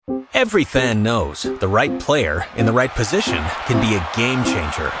Every fan knows the right player in the right position can be a game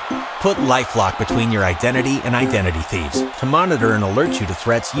changer. Put LifeLock between your identity and identity thieves to monitor and alert you to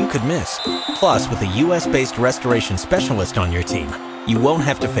threats you could miss. Plus, with a U.S.-based restoration specialist on your team, you won't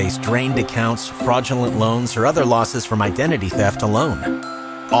have to face drained accounts, fraudulent loans, or other losses from identity theft alone.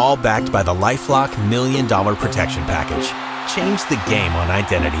 All backed by the LifeLock $1 Million Protection Package. Change the game on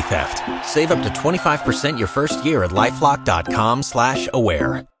identity theft. Save up to 25% your first year at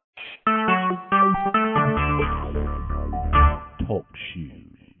LifeLock.com/aware. Talk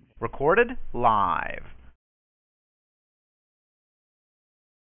shoes. Recorded live.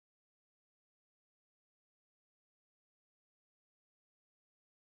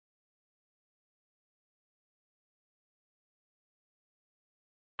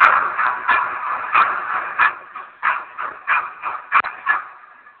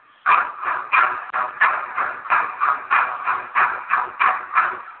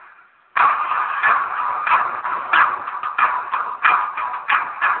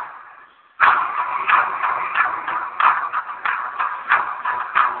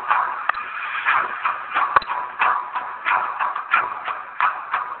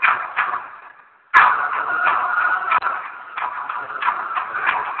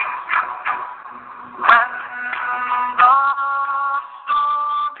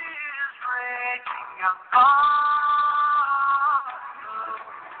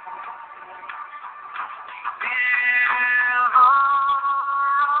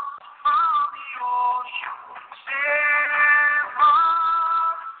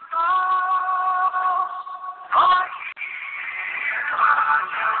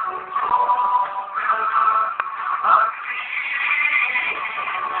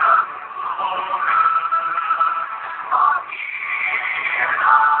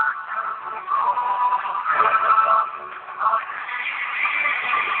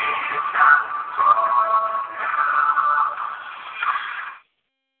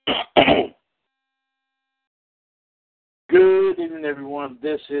 Good evening, everyone.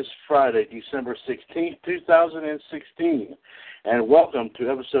 This is Friday, December 16th, 2016, and welcome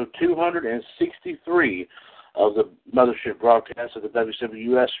to episode 263 of the Mothership broadcast of the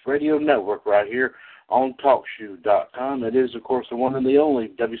WCWUS radio network right here on TalkShoe.com. It is, of course, the one and the only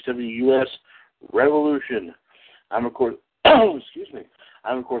WCWUS Revolution. I'm, of course,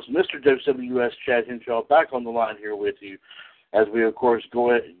 Mr. WCWUS Chad Henshaw back on the line here with you, as we, of course,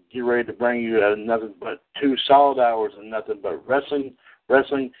 go ahead and get ready to bring you nothing but 2 solid hours of nothing but wrestling.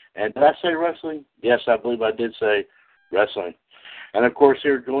 And did I say wrestling? Yes, I believe I did say wrestling. And, of course,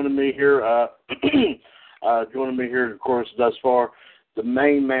 joining me here, of course, thus far, the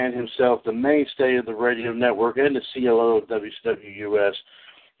main man himself, the mainstay of the radio network, and the COO of WCWUS.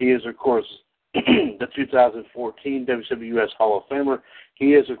 He is, of course, the 2014 WCWUS Hall of Famer.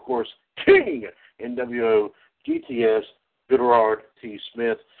 He is, of course, King in WOGTS, Gerard T.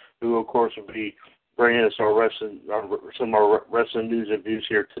 Smith, who, of course, will be bringing us some of our wrestling news and views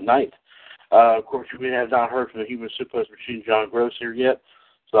here tonight. Of course, we have not heard from the Human Suplex Machine, John Gross, here yet,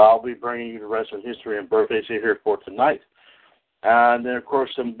 so I'll be bringing you the wrestling history and birthdays here for tonight. And then, of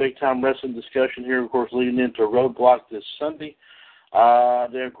course, some big-time wrestling discussion here, of course, leading into Roadblock this Sunday.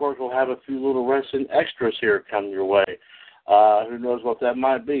 Then, of course, we'll have a few little wrestling extras here coming your way. Who knows what that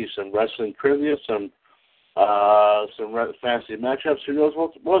might be? Some wrestling trivia, some fantasy matchups. Who knows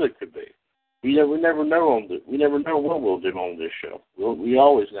what it could be? We never know we never know what we'll do on this show. We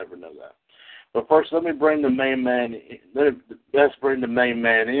always never know that. But first, let me bring the main man. Let's bring the main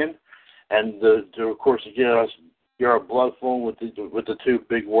man in, and of course, to get our blood flowing with the 2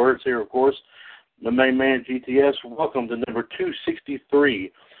 big words here. Of course, the main man, GTS. Welcome to number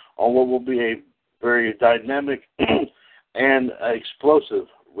 263 on what will be a very dynamic and explosive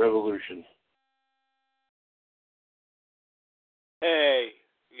revolution. Hey,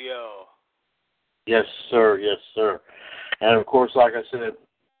 yo. Yes, sir. Yes, sir. And, of course, like I said,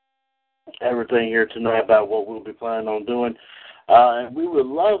 everything here tonight about what we'll be planning on doing. And we would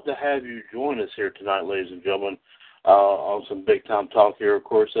love to have you join us here tonight, ladies and gentlemen, on some big-time talk here. Of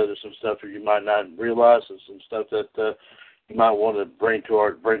course, there's some stuff that you might not realize and some stuff that you might want to bring to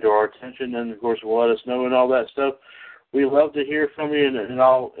our attention. And, of course, will let us know and all that stuff. We love to hear from you, and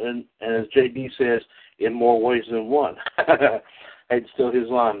as JD says, in more ways than one. I hate to steal his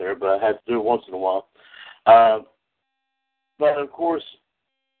line there, but I have to do it once in a while. But, of course,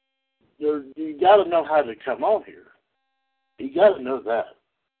 you got to know how to come on here. You got to know that.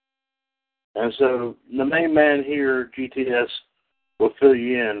 And so the main man here, GTS, will fill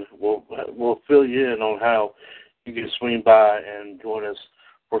you in. We'll fill you in on how you can swing by and join us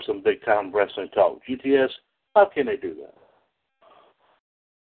for some big-time wrestling talk. GTS, how can they do that?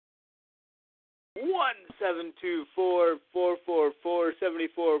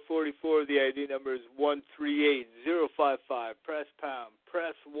 724-444-7444. The ID number is 138055. Press pound.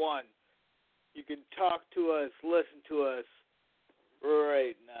 Press 1. You can talk to us, listen to us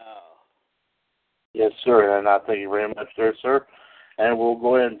right now. Yes, sir, and I thank you very much there, sir. And we'll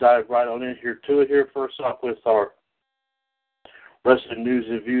go ahead and dive right on in here to it here. First off with our wrestling news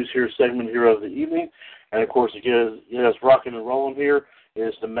and views here segment here of the evening. And, of course, to get us rocking and rolling here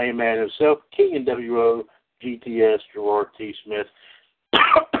is the main man himself, King and WCWUS, Gerard T. Smith.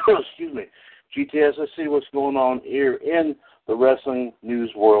 Excuse me. GTS, let's see what's going on here in the wrestling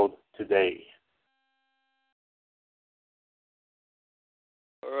news world today.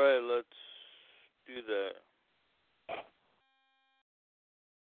 All right, let's do that.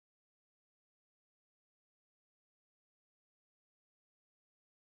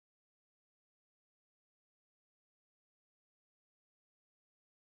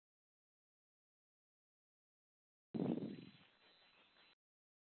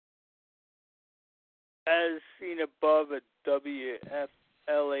 As seen above at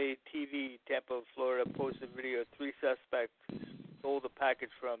WFLA TV, Tampa, Florida, posted video. 3 suspects stole the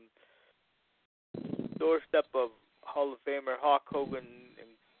package from doorstep of Hall of Famer Hulk Hogan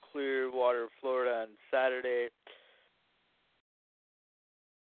in Clearwater, Florida on Saturday.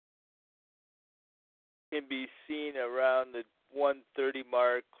 Can be seen around the 1:30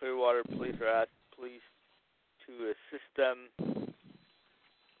 mark. Clearwater police are asked police to assist them.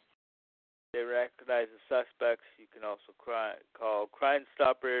 They recognize the suspects. You can also call Crime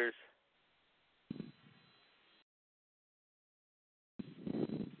Stoppers.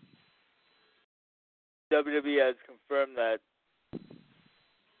 WWE has confirmed that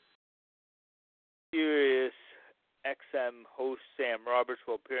Sirius XM host Sam Roberts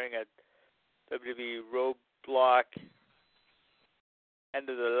will appearing at WWE Roadblock End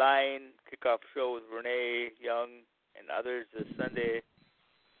of the Line kickoff show with Renee Young and others this Sunday.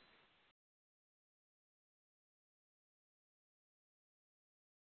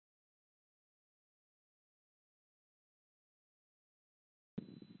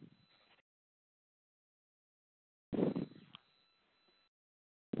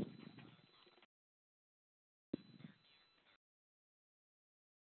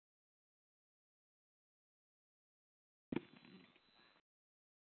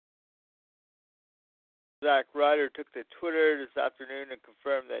 Zack Ryder took to Twitter this afternoon and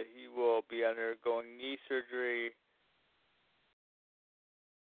confirmed that he will be undergoing knee surgery.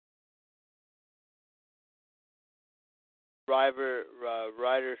 Ryder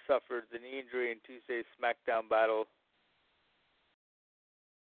suffered the knee injury in Tuesday's SmackDown battle.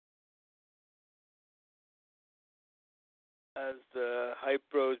 As the Hype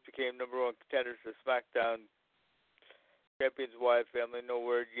Bros became number 1 contenders for SmackDown Champions Wyatt family, no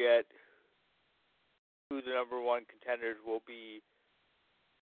word yet who the number 1 contenders will be,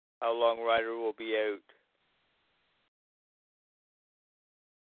 how long Ryder will be out.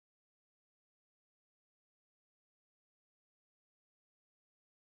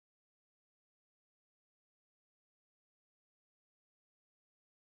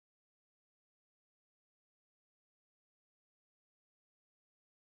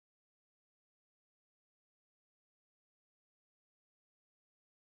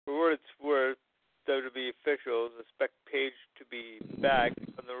 For what it's worth, WWE officials expect Paige to be back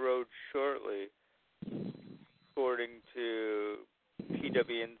on the road shortly. According to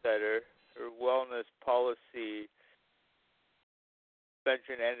PW Insider, her wellness policy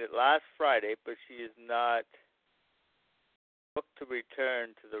suspension ended last Friday, but she is not booked to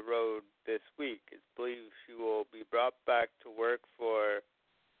return to the road this week. It's believed she will be brought back to work for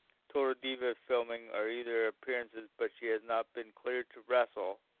Total Divas filming or either appearances, but she has not been cleared to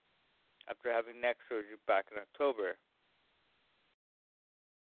wrestle after having neck surgery back in October.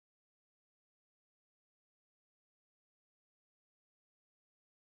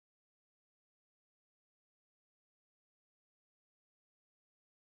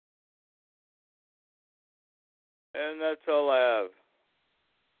 And that's all I have.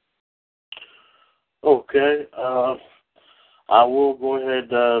 Okay. I will go ahead,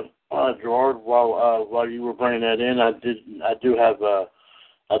 Gerard, while you were bringing that in, I do have a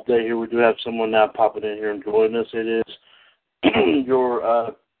update here. We do have someone now popping in here and joining us. It is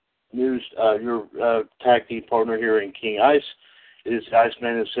your your tag team partner here in King Ice. It is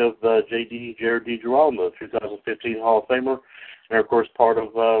Iceman himself, J.D. Jared DiGirolamo, 2015 Hall of Famer, and of course part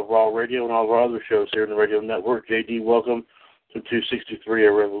of Raw Radio and all of our other shows here in the radio network. J.D., welcome to 263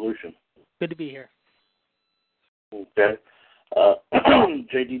 A Revolution. Good to be here. Okay.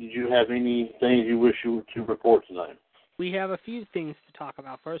 J.D., did you have anything you wish you to report tonight? we have a few things to talk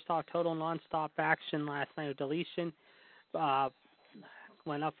about. First off, total nonstop action last night of deletion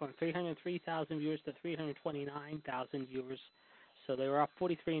went up from 303,000 viewers to 329,000 viewers. So they were up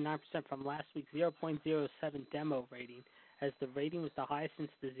 43.9% from last week's 0.07 demo rating, as the rating was the highest since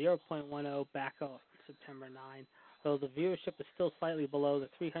the 0.10 back on September 9, though the viewership is still slightly below the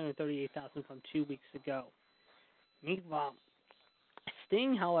 338,000 from 2 weeks ago. Meanwhile,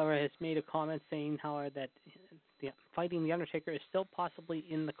 Sting, however, has made a comment saying, however, that fighting The Undertaker is still possibly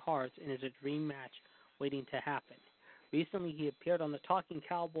in the cards and is a dream match waiting to happen. Recently, he appeared on the Talking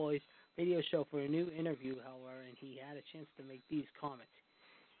Cowboys radio show for a new interview, however, and he had a chance to make these comments.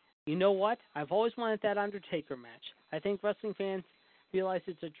 You know what? I've always wanted that Undertaker match. I think wrestling fans realize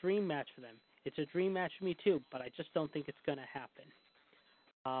it's a dream match for them. It's a dream match for me, too, but I just don't think it's going to happen.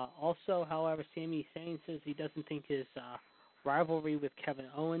 Also, however, Sami Zayn says he doesn't think his rivalry with Kevin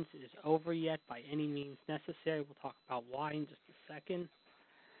Owens is over yet by any means necessary. We'll talk about why in just a second.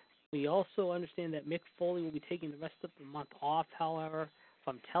 We also understand that Mick Foley will be taking the rest of the month off, however,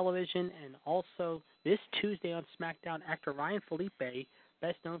 from television. And also, this Tuesday on SmackDown, actor Ryan Felipe,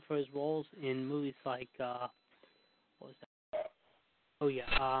 best known for his roles in movies like, what was that? Oh,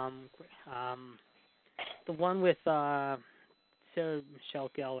 yeah, the one with Sarah Michelle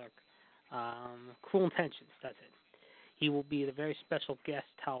Gellar, Cruel Intentions, that's it. He will be the very special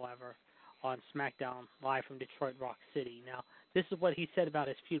guest, however, on SmackDown live from Detroit Rock City. Now, this is what he said about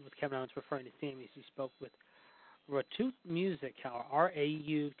his feud with Kevin Owens, referring to Sami, as he spoke with Raute Music, R-A-U-T-E-M-U-S-I-K,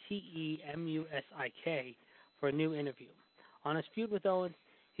 for a new interview. On his feud with Owens,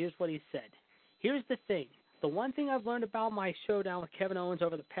 here's what he said. Here's the thing. The one thing I've learned about my showdown with Kevin Owens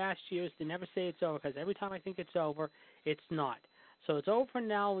over the past year is to never say it's over, because every time I think it's over, it's not. So it's over for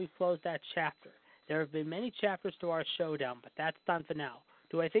now. We've closed that chapter. There have been many chapters to our showdown, but that's done for now.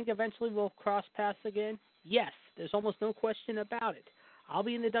 Do I think eventually we'll cross paths again? Yes. There's almost no question about it. I'll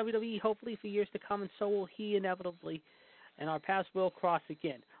be in the WWE hopefully for years to come, and so will he inevitably, and our paths will cross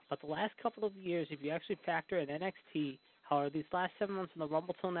again. But the last couple of years, if you actually factor in NXT, however, these last 7 months from the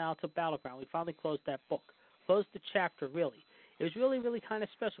Rumble till now to Battleground, we finally closed that book. Closed the chapter, really. It was really, really kind of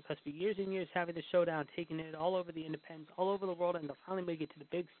special, because for years and years having the showdown, taking it all over the independents, all over the world, and to finally make it to the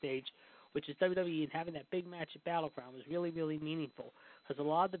big stage, which is WWE, and having that big match at Battleground was really, really meaningful, because a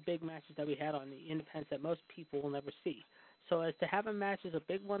lot of the big matches that we had on the independents that most people will never see. So as to have a match as a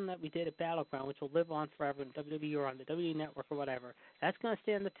big one that we did at Battleground, which will live on forever in WWE or on the WWE Network or whatever, that's going to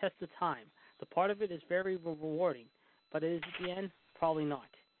stand the test of time. The part of it is very rewarding, but it is at the end, probably not.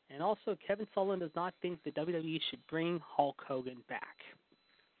 And also, Kevin Sullivan does not think the WWE should bring Hulk Hogan back,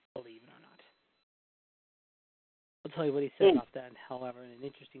 believe it or not. I'll tell you what he said about that, however, in an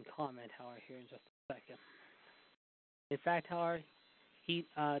interesting comment, however, here in just a second. In fact, however, he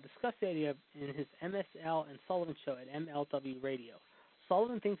discussed the idea in his MSL and Sullivan show at MLW Radio.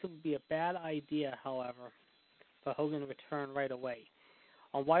 Sullivan thinks it would be a bad idea, however, for Hogan to return right away.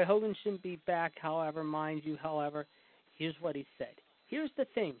 On why Hogan shouldn't be back, however, mind you, however, here's what he said. Here's the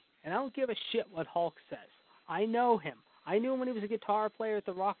thing, and I don't give a shit what Hulk says. I know him. I knew him when he was a guitar player at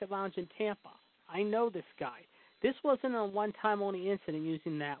the Rocket Lounge in Tampa. I know this guy. This wasn't a one-time only incident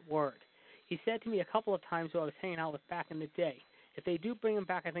using that word. He said to me a couple of times who I was hanging out with back in the day, if they do bring him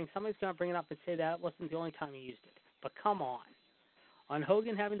back, I think somebody's going to bring it up and say that wasn't the only time he used it. But come on. On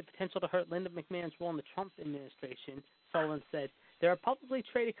Hogan having the potential to hurt Linda McMahon's role in the Trump administration, Sullivan said, they're a publicly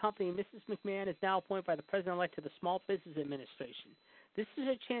traded company, and Mrs. McMahon is now appointed by the President-elect to the Small Business Administration. This is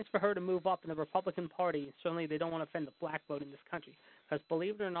a chance for her to move up in the Republican Party, and certainly they don't want to offend the black vote in this country, because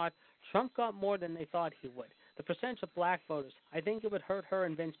believe it or not, Trump got more than they thought he would. The percentage of black voters, I think it would hurt her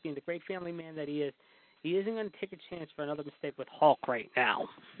and Vince, being the great family man that he is. He isn't going to take a chance for another mistake with Hulk right now.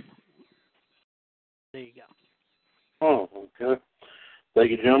 There you go. Oh, okay.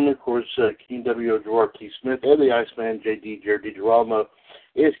 Thank you, gentlemen. Of course, King W.O. Gerard T. Smith and the Iceman, J.D. Jared DiGirolamo,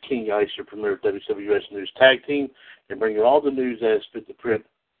 is King Ice, your premier WCWUS News Tag Team. They bring you all the news as fit the print.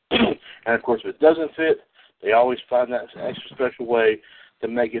 And, of course, if it doesn't fit, they always find that extra special way to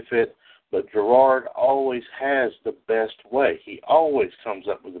make it fit. But Gerard always has the best way. He always comes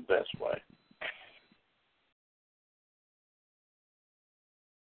up with the best way.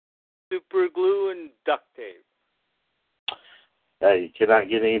 Super glue and duct tape. Hey, you cannot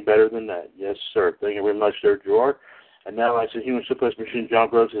get any better than that. Yes, sir. Thank you very much, sir, Gerard. And now, like I said, Human Suplex Machine John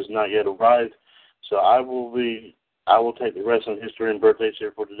Groves has not yet arrived. So I will take the wrestling history and birthdays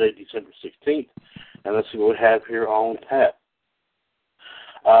here for today, December 16th. And let's see what we have here on tap.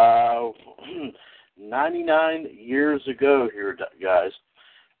 99 years ago here, guys.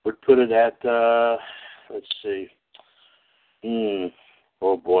 Would put it at, let's see.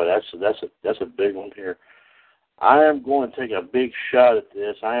 Oh, boy, that's a big one here. I am going to take a big shot at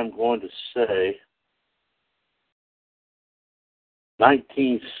this. I am going to say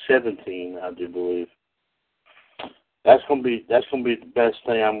 1917, I do believe. That's gonna be the best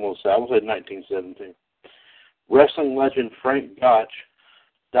thing I'm gonna say. I will say 1917. Wrestling legend Frank Gotch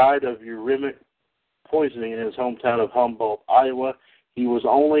died of uremic poisoning in his hometown of Humboldt, Iowa. He was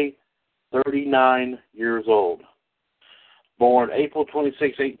only 39 years old. Born April 26,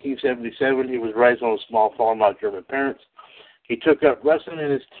 1877, he was raised on a small farm by German parents. He took up wrestling in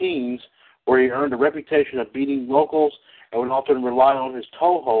his teens, where he earned a reputation of beating locals and would often rely on his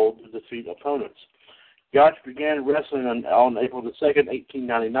toehold to defeat opponents. Gotch began wrestling on April 2,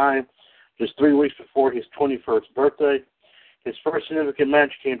 1899, just 3 weeks before his 21st birthday. His first significant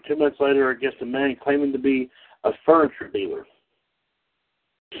match came 2 months later against a man claiming to be a furniture dealer.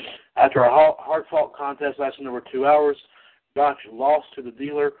 After a hard-fought contest lasting over 2 hours, Gotch lost to the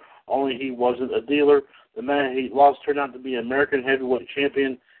dealer, only he wasn't a dealer. The man he lost turned out to be American heavyweight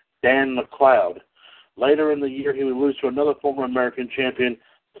champion Dan McLeod. Later in the year, he would lose to another former American champion,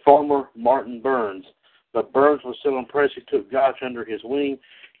 former Martin Burns. But Burns was so impressed he took Gotch under his wing.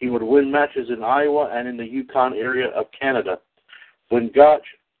 He would win matches in Iowa and in the Yukon area of Canada. When Gotch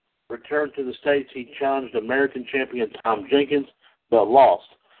returned to the States, he challenged American champion Tom Jenkins, but lost.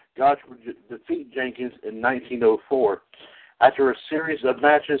 Gotch would defeat Jenkins in 1904. After a series of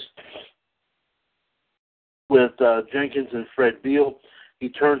matches with Jenkins and Fred Beal, he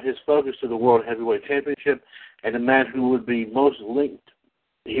turned his focus to the World Heavyweight Championship and the man he would be most linked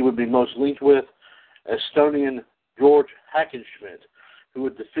with, Estonian George Hackenschmidt, who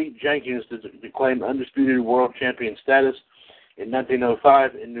would defeat Jenkins to claim undisputed world champion status in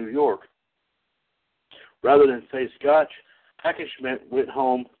 1905 in New York. Rather than face Gotch, Hackenschmidt went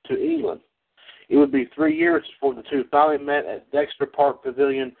home to England. It would be 3 years before the two finally met at Dexter Park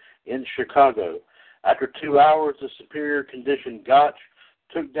Pavilion in Chicago. After 2 hours of superior condition, Gotch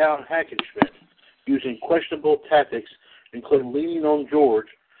took down Hackenschmidt using questionable tactics, including leaning on George,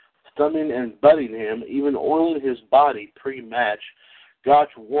 stunning and butting him, even oiling his body pre-match. Gotch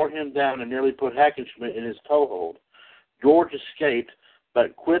wore him down and nearly put Hackenschmidt in his toehold. George escaped,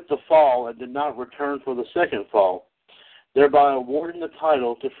 but quit the fall and did not return for the second fall, thereby awarding the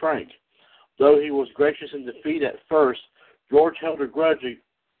title to Frank. Though he was gracious in defeat at first, George held a grudge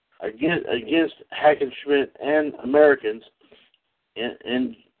against Hackenschmidt and Americans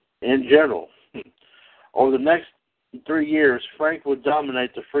in general. Over the next 3 years, Frank would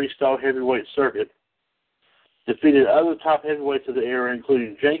dominate the freestyle heavyweight circuit, defeated other top heavyweights of the era,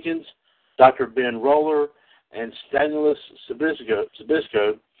 including Jenkins, Dr. Ben Roller, and Stanislaus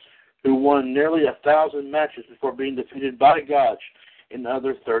Sabisco, who won nearly 1,000 matches before being defeated by Gotch in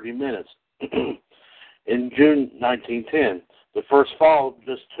under 30 minutes. In June 1910, the first fall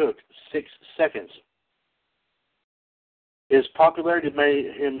just took 6 seconds. His popularity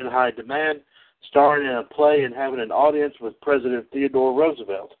made him in high demand, starring in a play and having an audience with President Theodore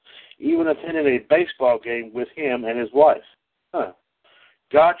Roosevelt, even attending a baseball game with him and his wife.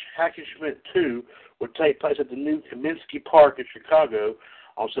 Gotch Hackenschmidt II would take place at the new Kaminsky Park in Chicago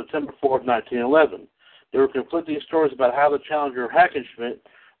on September 4, 1911. There were conflicting stories about how the challenger Hackenschmidt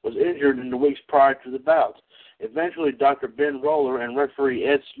was injured in the weeks prior to the bout. Eventually, Dr. Ben Roller and referee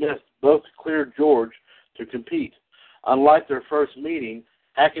Ed Smith both cleared George to compete. Unlike their first meeting,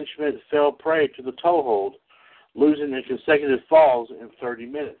 Hackenschmidt fell prey to the toehold, losing in consecutive falls in 30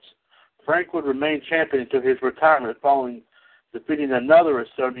 minutes. Frank would remain champion until his retirement, following defeating another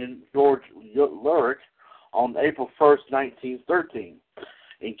Estonian, George Lurick, on April 1, 1913,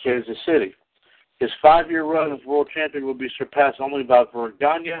 in Kansas City. His 5-year run as world champion would be surpassed only by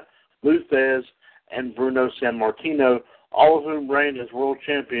Vergagna, Luthez, and Bruno Sammartino, all of whom reigned as world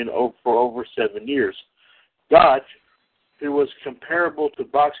champion for over 7 years. Gotch, who was comparable to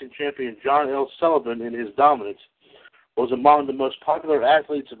boxing champion John L. Sullivan in his dominance, was among the most popular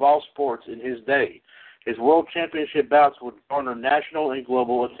athletes of all sports in his day. His world championship bouts would garner national and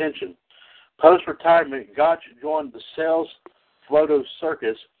global attention. Post-retirement, Gotch joined the Sales Floto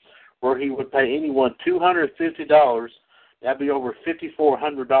Circus, where he would pay anyone $250, that'd be over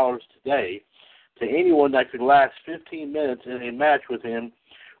 $5,400 today, to anyone that could last 15 minutes in a match with him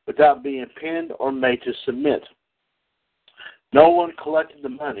without being pinned or made to submit. No one collected the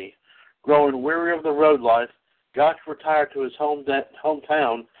money. Growing weary of the road life, Gotch retired to his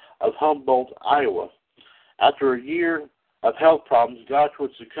hometown of Humboldt, Iowa. After a year of health problems, Gotch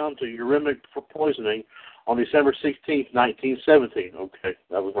would succumb to uremic poisoning on December 16, 1917. Okay,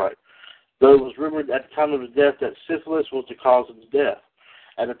 that was right. Though it was rumored at the time of his death that syphilis was the cause of his death.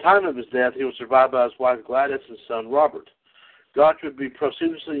 At the time of his death, he was survived by his wife Gladys and son Robert. Gotch would be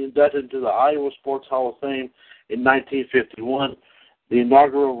posthumously inducted into the Iowa Sports Hall of Fame in 1951, the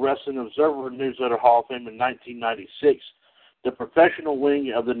inaugural Wrestling Observer Newsletter Hall of Fame in 1996, the professional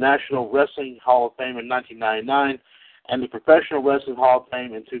wing of the National Wrestling Hall of Fame in 1999, and the Professional Wrestling Hall of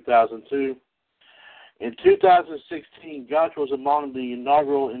Fame in 2002. In 2016, Gotch was among the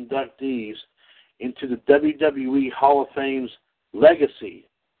inaugural inductees into the WWE Hall of Fame's Legacy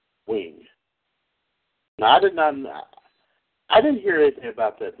Wing. Now, I didn't hear anything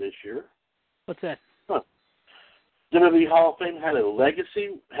about that this year. What's that? Huh. WWE Hall of Fame has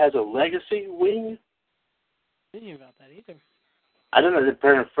a legacy wing? Didn't hear about that either. I don't know.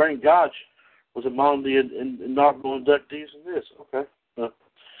 Apparently Frank Gotch was among the inaugural inductees in this. Okay.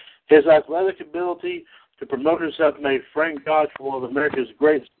 His athletic ability to promote himself made Frank Gotch one of America's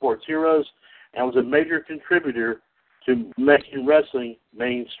great sports heroes and was a major contributor to making wrestling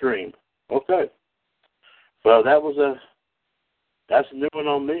mainstream. Okay. Well, that's a new one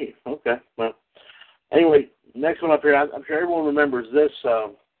on me. Okay. Well, anyway, next one up here. I'm sure everyone remembers this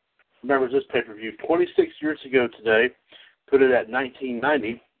pay-per-view. 26 years ago today, put it at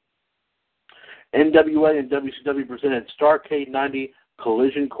 1990, NWA and WCW presented Starrcade 90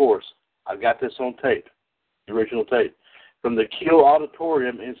 Collision Course. I've got this on tape, the original tape, from the Kiel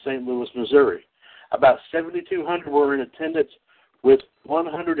Auditorium in St. Louis, Missouri. About 7,200 were in attendance, with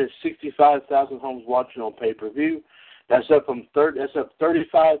 165,000 homes watching on pay-per-view. That's up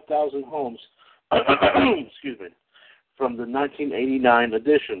 35,000 homes, excuse me, from the 1989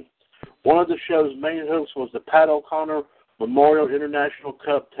 edition. One of the show's main hosts was the Pat O'Connor Memorial International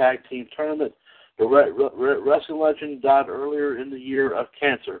Cup Tag Team Tournament. The wrestling legend died earlier in the year of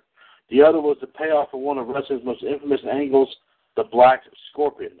cancer. The other was the payoff for one of wrestling's most infamous angles, the Black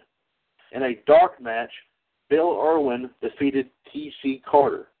Scorpion. In a dark match, Bill Irwin defeated T.C.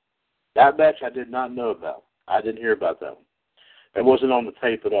 Carter. That match I did not know about. I didn't hear about that one. It wasn't on the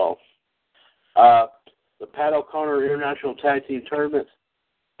tape at all. The Pat O'Connor International Tag Team Tournament,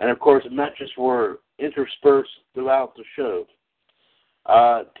 and of course, matches were interspersed throughout the show.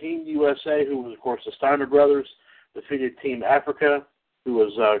 Team USA, who was, of course, the Steiner brothers, defeated Team Africa, who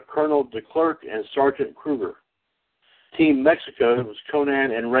was Colonel DeClerc and Sergeant Kruger. Team Mexico, who was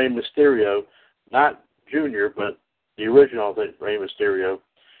Conan and Rey Mysterio, not Junior, but the original Rey Mysterio,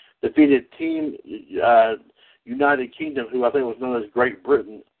 defeated Team United Kingdom, who I think was known as Great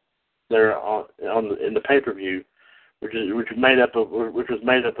Britain, there in the pay-per-view, which was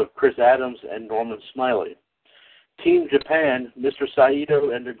made up of Chris Adams and Norman Smiley. Team Japan, Mr. Saito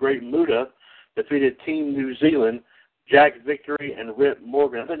and the Great Muta, defeated Team New Zealand, Jack Victory and Rip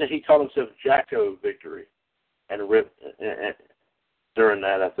Morgan. I think he called himself Jacko Victory and Rip during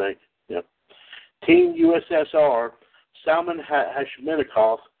that, I think. Yep. Team USSR, Salman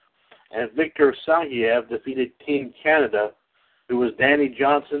Hashmenikov and Victor Sangiev defeated Team Canada, who was Danny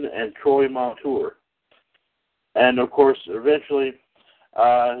Johnson and Troy Montour. And, of course, eventually,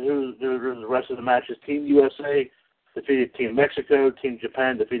 the rest of the matches, Team USA defeated Team Mexico, Team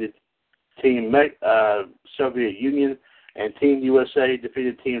Japan defeated Team Soviet Union, and Team USA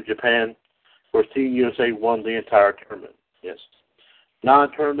defeated Team Japan. Of course, Team USA won the entire tournament. Yes.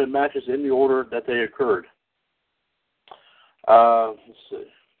 Non-tournament matches in the order that they occurred. Let's see.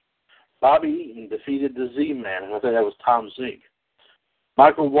 Bobby Eaton defeated the Z-Man. I think that was Tom Zink.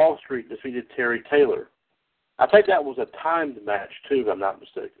 Michael Wall Street defeated Terry Taylor. I think that was a timed match, too, if I'm not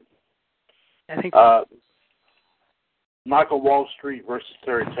mistaken. I think Michael Wall Street versus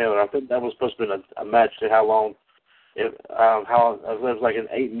Terry Taylor. I think that was supposed to be a match to how long. It was like in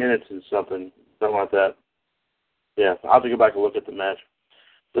 8 minutes and something like that. Yeah, I'll have to go back and look at the match.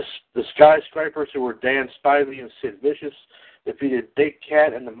 The Skyscrapers, who were Dan Spivey and Sid Vicious, defeated Big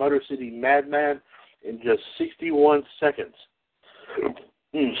Cat and the Motor City Madman in just 61 seconds.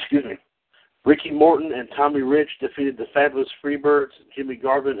 Excuse me. Ricky Morton and Tommy Rich defeated the Fabulous Freebirds, Jimmy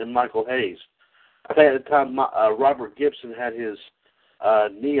Garvin, and Michael Hayes. I think at the time Robert Gibson had his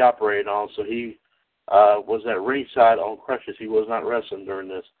knee operated on, so he was at ringside on crutches. He was not wrestling during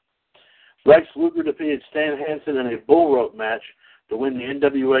this. Lex Luger defeated Stan Hansen in a bull rope match to win the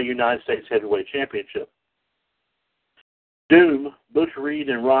NWA United States Heavyweight Championship. Doom, Butch Reed,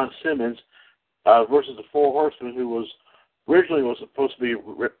 and Ron Simmons versus the Four Horsemen, who was originally supposed to be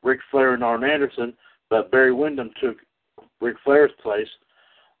Ric Flair and Arn Anderson, but Barry Windham took Ric Flair's place,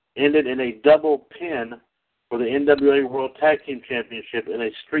 ended in a double pin for the NWA World Tag Team Championship in a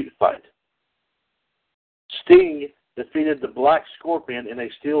street fight. Sting defeated the Black Scorpion in a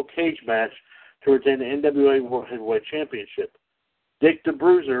steel cage match to retain the NWA World Heavyweight Championship. Dick the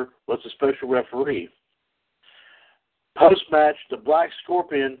Bruiser was the special referee. Post-match, the Black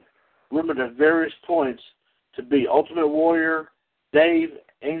Scorpion, rumored at various points to be Ultimate Warrior, Dave,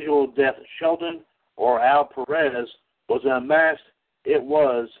 Angel of Death Shelton, or Al Perez was unmasked, it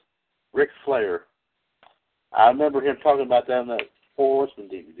was Ric Flair. I remember him talking about that in that Four Horsemen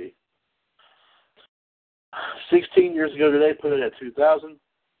DVD. 16 years ago today, put it at 2000,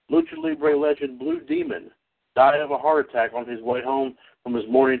 Lucha Libre legend Blue Demon died of a heart attack on his way home from his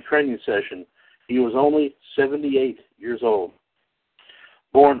morning training session. He was only 78 years old.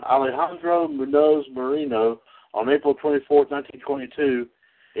 Born Alejandro Munoz Moreno on April 24, 1922,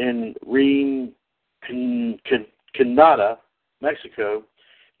 in Canada, Mexico,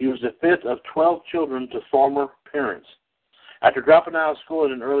 he was the fifth of 12 children to former parents. After dropping out of school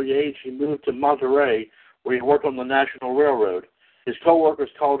at an early age, he moved to Monterrey, where he worked on the National Railroad. His co-workers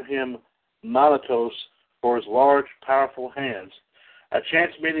called him Manitos for his large, powerful hands. A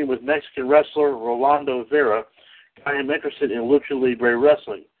chance meeting with Mexican wrestler Rolando Vera got him interested in Lucha Libre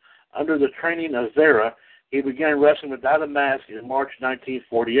wrestling. Under the training of Vera, he began wrestling without a mask in March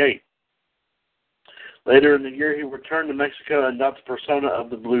 1948. Later in the year, he returned to Mexico and got the persona of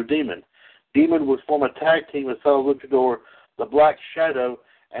the Blue Demon. Demon would form a tag team with fellow luchador The Black Shadow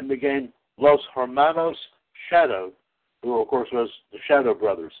and became Los Hermanos Shadow, who, of course, was the Shadow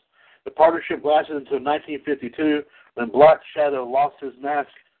Brothers. The partnership lasted until 1952, when Black Shadow lost his mask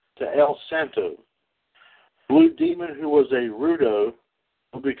to El Santo. Blue Demon, who was a Rudo,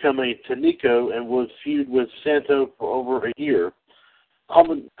 would become a Tanico and would feud with Santo for over a year,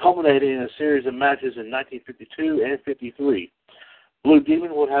 culminating in a series of matches in 1952 and 53. Blue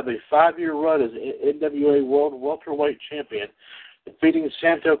Demon would have a 5-year run as NWA World Welterweight Champion, defeating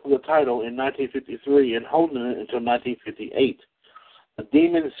Santo for the title in 1953 and holding it until 1958. The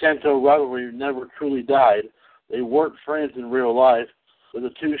Demon-Santo rivalry never truly died. They weren't friends in real life, but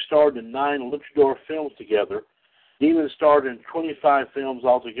the two starred in 9 luchador films together. Demon starred in 25 films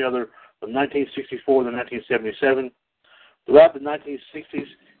altogether from 1964 to 1977. Throughout the 1960s,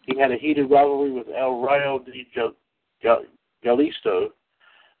 he had a heated rivalry with El Rayo de Jalisco.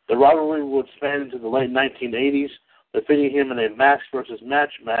 The rivalry would span into the late 1980s, defeating him in a mask versus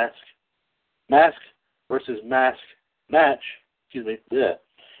match match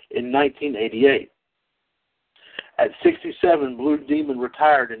in 1988. At 67, Blue Demon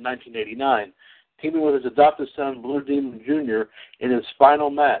retired in 1989, teaming with his adopted son, Blue Demon Jr., in his final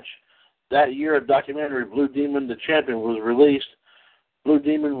match. That year, a documentary, Blue Demon the Champion, was released. Blue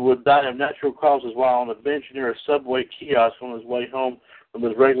Demon would die of natural causes while on a bench near a subway kiosk on his way home from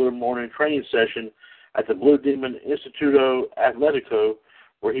his regular morning training session at the Blue Demon Instituto Atletico,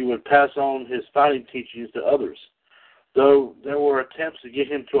 where he would pass on his fighting teachings to others. Though there were attempts to get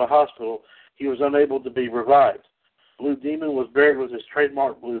him to a hospital, he was unable to be revived. Blue Demon was buried with his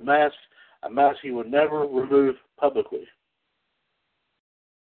trademark blue mask, a mask he would never remove publicly.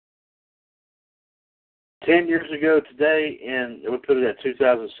 10 years ago today, and we put it at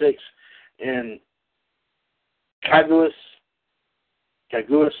 2006, in Caguas, I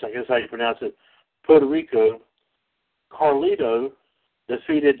guess how you pronounce it, Puerto Rico, Carlito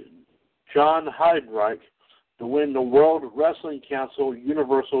defeated John Heidenreich to win the World Wrestling Council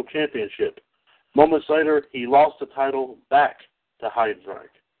Universal Championship. Moments later, he lost the title back to Heidenreich.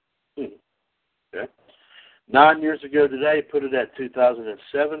 Okay. 9 years ago today, put it at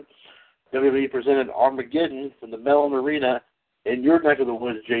 2007, WWE presented Armageddon from the Mellon Arena in your neck of the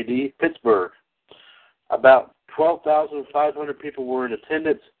woods, JD, Pittsburgh. About 12,500 people were in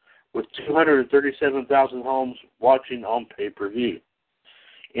attendance, with 237,000 homes watching on pay-per-view.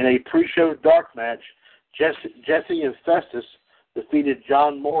 In a pre-show dark match, Jesse and Festus defeated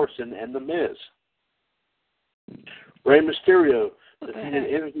John Morrison and The Miz. Rey Mysterio defeated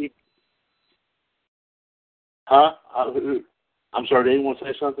MVP. Huh? I'm sorry, did anyone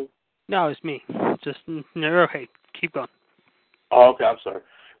say something? No, it's me. Just, okay, keep going. Oh, okay, I'm sorry.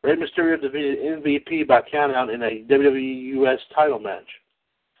 Rey Mysterio defeated MVP by countout in a WCWUS title match.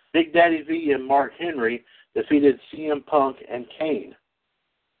 Big Daddy V and Mark Henry defeated CM Punk and Kane.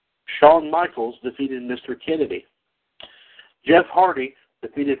 Shawn Michaels defeated Mr. Kennedy. Jeff Hardy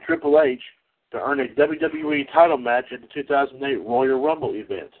defeated Triple H to earn a WWE title match at the 2008 Royal Rumble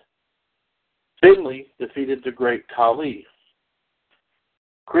event. Finlay defeated the Great Khali.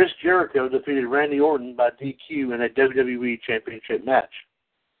 Chris Jericho defeated Randy Orton by DQ in a WWE Championship match.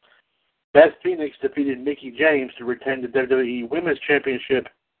 Beth Phoenix defeated Mickie James to retain the WWE Women's Championship,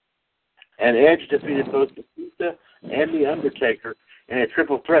 and Edge defeated both Batista and The Undertaker in a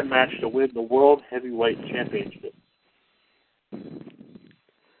triple threat match to win the World Heavyweight Championship.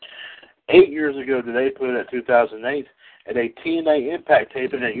 8 years ago today, put it at 2008, at a TNA Impact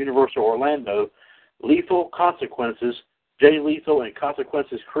taping at Universal Orlando, Lethal Consequences, Jay Lethal and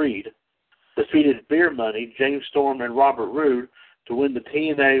Consequences Creed defeated Beer Money, James Storm and Robert Roode to win the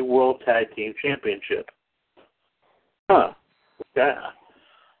TNA World Tag Team Championship. Huh. Okay.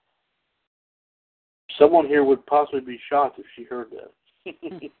 Someone here would possibly be shocked if she heard that.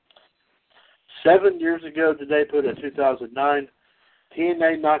 7 years ago today, put in 2009,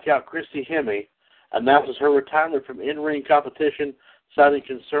 TNA knockout Christy Hemme announces her retirement from in-ring competition, citing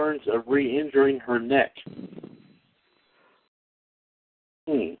concerns of re-injuring her neck.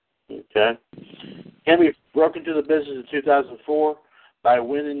 Okay. Hemme broke into the business in 2004 by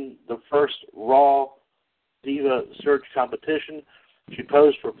winning the first Raw Diva Search competition. She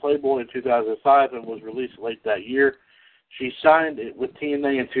posed for Playboy in 2005 and was released late that year. She signed with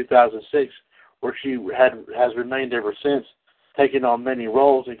TNA in 2006, where she has remained ever since, taking on many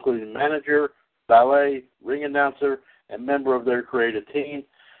roles, including manager, ballet, ring announcer, and member of their creative team.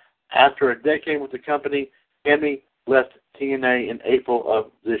 After a decade with the company, Hemme left TNA in April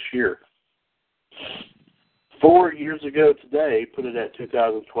of this year. 4 years ago today, put it at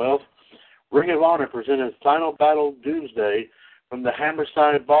 2012, Ring of Honor presented Final Battle Doomsday from the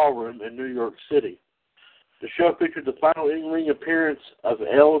Hammerstein Ballroom in New York City. The show featured the final in-ring appearance of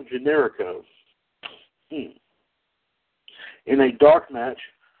El Generico. In a dark match,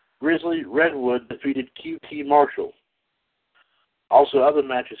 Grizzly Redwood defeated QT Marshall. Also, other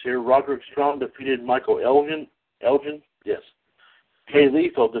matches here, Roderick Strong defeated Michael Elgin. Yes. Jay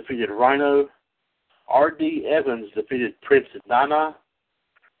Lethal defeated Rhino. R.D. Evans defeated Prince Nana.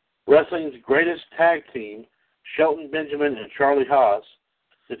 Wrestling's greatest tag team, Shelton Benjamin and Charlie Haas,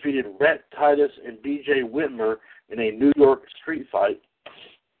 defeated Rhett Titus and B.J. Whitmer in a New York street fight.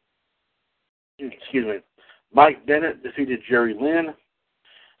 Mike Bennett defeated Jerry Lynn.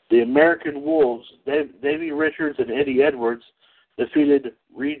 The American Wolves, Davey Richards and Eddie Edwards, defeated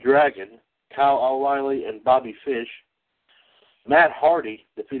Reed Dragon, Kyle O'Reilly, and Bobby Fish. Matt Hardy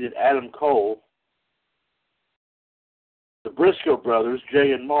defeated Adam Cole. The Briscoe brothers,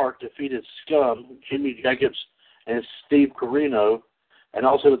 Jay and Mark, defeated Scum, Jimmy Jacobs, and Steve Corino, and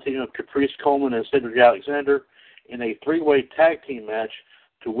also the team of Caprice Coleman and Cedric Alexander in a three-way tag team match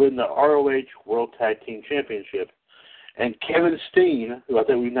to win the ROH World Tag Team Championship. And Kevin Steen, who I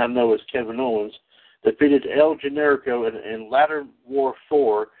think we now know as Kevin Owens, defeated El Generico in Ladder War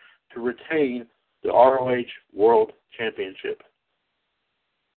 4 to retain the ROH World Championship.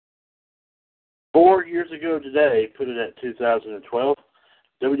 4 years ago today, put it at 2012,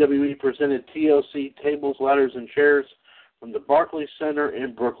 WWE presented TLC tables, ladders, and chairs from the Barclays Center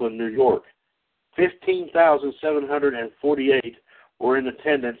in Brooklyn, New York. 15,748 were in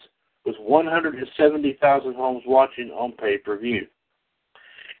attendance, with 170,000 homes watching on pay-per-view.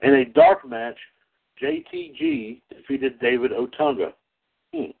 In a dark match, JTG defeated David Otunga.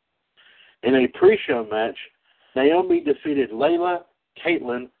 In a pre-show match, Naomi defeated Layla,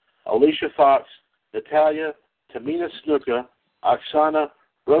 Caitlin, Alicia Fox, Natalia, Tamina Snuka, Oksana,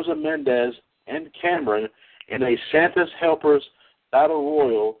 Rosa Mendez, and Cameron in a Santa's Helpers Battle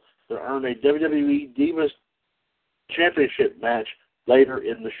Royal to earn a WWE Divas Championship match later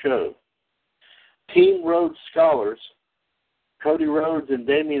in the show. Team Rhodes Scholars, Cody Rhodes and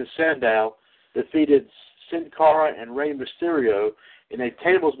Damian Sandow, defeated Sin Cara and Rey Mysterio in a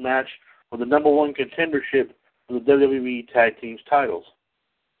tables match for the number one contendership for the WWE Tag Teams titles.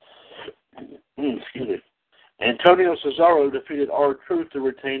 Antonio Cesaro defeated R-Truth to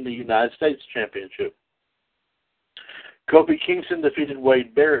retain the United States Championship. Kofi Kingston defeated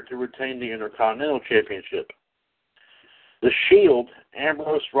Wade Barrett to retain the Intercontinental Championship. The Shield,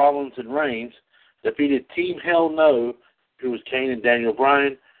 Ambrose, Rollins, and Reigns defeated Team Hell No, who was Kane and Daniel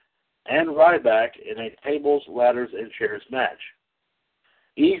Bryan, and Ryback in a tables, ladders, and chairs match.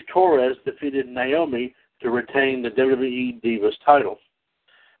 Eve Torres defeated Naomi to retain the WWE Divas title.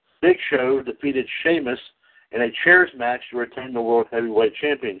 Big Show defeated Sheamus in a chairs match to retain the World Heavyweight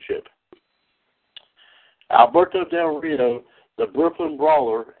Championship. Alberto Del Rio, the Brooklyn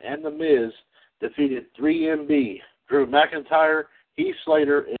Brawler, and The Miz defeated 3MB, Drew McIntyre, Heath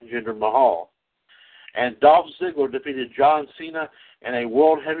Slater, and Jinder Mahal. And Dolph Ziggler defeated John Cena in a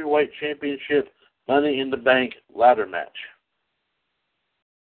World Heavyweight Championship Money in the Bank ladder match.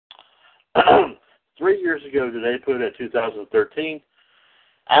 3 years ago today, put it at 2013,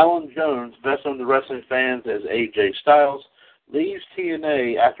 Alan Jones, best known to wrestling fans as AJ Styles, leaves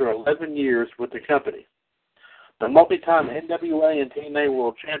TNA after 11 years with the company. The multi-time NWA and TNA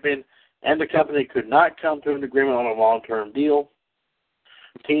World Champion and the company could not come to an agreement on a long-term deal.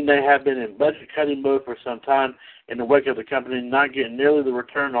 TNA have been in budget-cutting mode for some time in the wake of the company not getting nearly the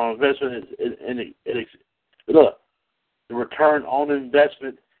return on investment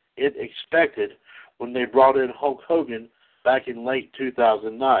it expected when they brought in Hulk Hogan back in late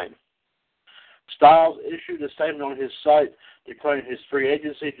 2009. Styles issued a statement on his site declaring his free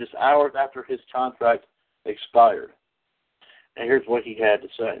agency just hours after his contract expired. And here's what he had to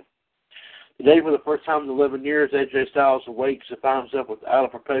say. Today, for the first time in 11 years, AJ Styles awakes to find himself without a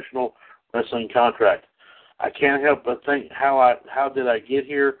professional wrestling contract. I can't help but think, how did I get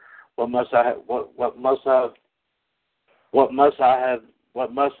here? What must I have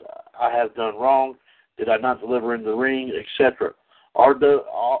done wrong? Did I not deliver in the ring, etc.? All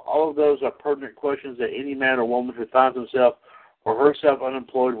of those are pertinent questions that any man or woman who finds himself or herself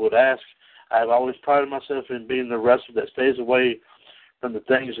unemployed would ask. I have always prided myself in being the wrestler that stays away from the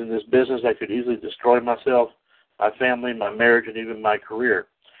things in this business that could easily destroy myself, my family, my marriage, and even my career.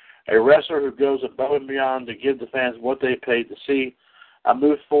 A wrestler who goes above and beyond to give the fans what they paid to see. I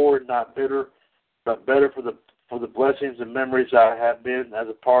move forward, not bitter, but better for the blessings and memories I have been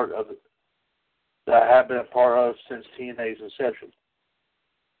a part of since TNA's inception.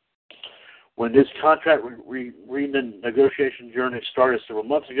 When this contract renegotiation journey started several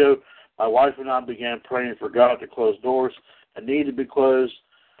months ago, my wife and I began praying for God to close doors that needed to be closed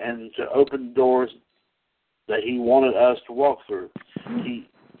and to open doors that He wanted us to walk through.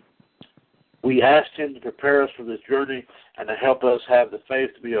 We asked Him to prepare us for this journey and to help us have the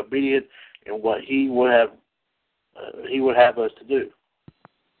faith to be obedient in what He would have us to do.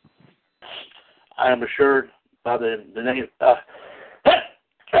 I am assured by the name.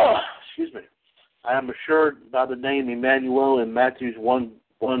 I am assured by the name Emmanuel in Matthew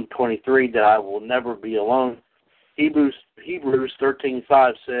 1:23 that I will never be alone. Hebrews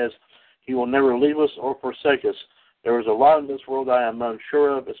 13:5 says He will never leave us or forsake us. There is a lot in this world I am unsure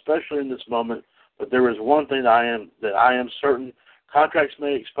of, especially in this moment, but there is one thing that I am certain. Contracts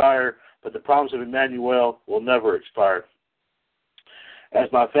may expire, but the promise of Emmanuel will never expire.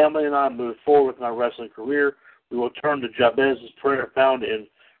 As my family and I move forward with my wrestling career, we will turn to Jabez's prayer found in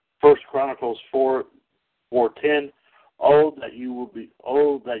 1 Chronicles 4:10. Oh, that you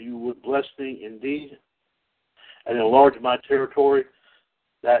would bless me indeed and enlarge my territory,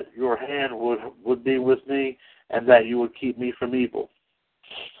 that your hand would be with me, and that you would keep me from evil.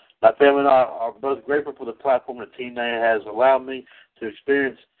 My family and I are both grateful for the platform that TNA has allowed me to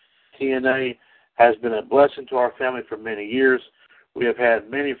experience. TNA has been a blessing to our family for many years. We have had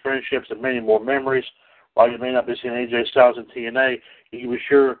many friendships and many more memories. While you may not be seeing AJ Styles in TNA, you can be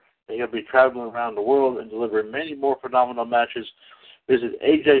sure that he'll be traveling around the world and delivering many more phenomenal matches. Visit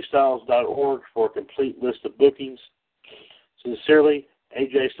ajstyles.org for a complete list of bookings. Sincerely,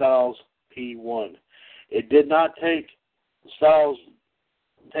 AJ Styles, P1. It did not take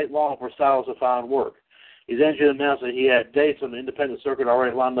long for Styles to find work. His agent announced that he had dates on the independent circuit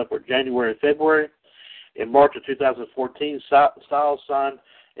already lined up for January and February. In March of 2014, Styles signed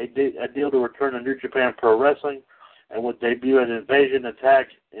a deal to return to New Japan Pro Wrestling and would debut at Invasion Attack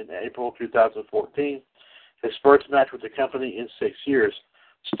in April 2014, his first match with the company in 6 years.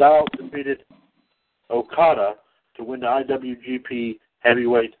 Styles defeated Okada to win the IWGP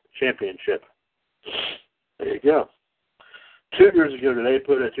Heavyweight Championship. There you go. 2 years ago today,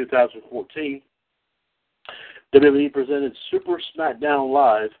 put in 2014, WWE presented Super SmackDown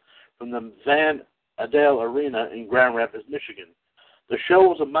Live from the Van Adel Arena in Grand Rapids, Michigan. The show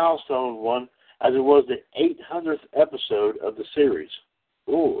was a milestone one, as it was the 800th episode of the series.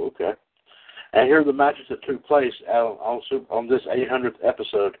 Oh, okay. And here are the matches that took place on this 800th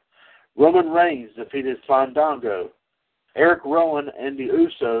episode. Roman Reigns defeated Fandango. Eric Rowan and the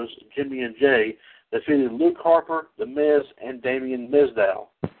Usos, Jimmy and Jay, defeated Luke Harper, The Miz, and Damian Mizdow.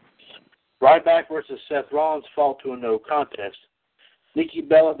 Ryback versus Seth Rollins fought to a no contest. Nikki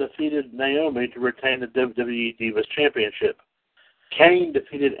Bella defeated Naomi to retain the WWE Divas Championship. Kane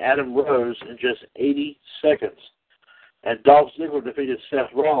defeated Adam Rose in just 80 seconds. And Dolph Ziggler defeated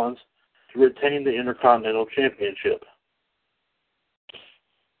Seth Rollins to retain the Intercontinental Championship.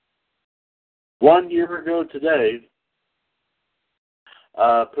 1 year ago today,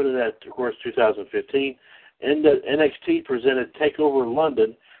 put it at, of course, 2015, NXT presented TakeOver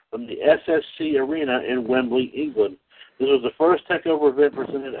London from the SSC Arena in Wembley, England. This was the first TakeOver event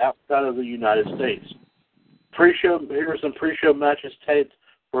presented outside of the United States. Here are some pre-show matches taped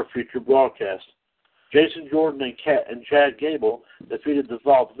for a future broadcast. Jason Jordan and Chad Gable defeated the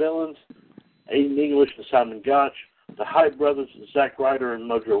Vault Villains, Aiden English and Simon Gotch, the Hype Brothers, Zack Ryder and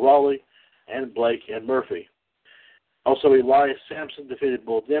Mojo Rawley, and Blake and Murphy. Also, Elias Sampson defeated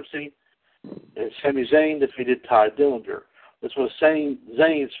Bull Dempsey, and Sami Zayn defeated Ty Dillinger. This was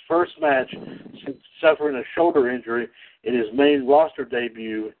Zayn's first match since suffering a shoulder injury in his main roster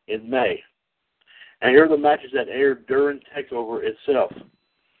debut in May. And here are the matches that aired during TakeOver itself.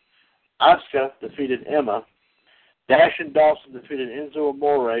 Asuka defeated Emma. Dash and Dawson defeated Enzo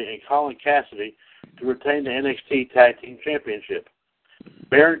Amore and Colin Cassidy to retain the NXT Tag Team Championship.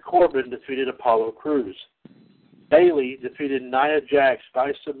 Baron Corbin defeated Apollo Crews. Bayley defeated Nia Jax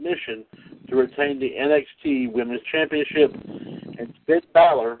by submission to retain the NXT Women's Championship. And Finn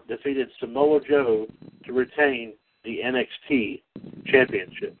Balor defeated Samoa Joe to retain the NXT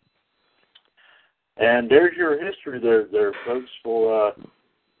Championship. And there's your history there folks, for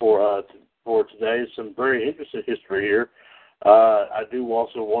today. Some very interesting history here. I do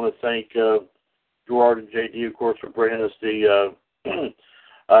also want to thank Gerard and JD, of course, for bringing us the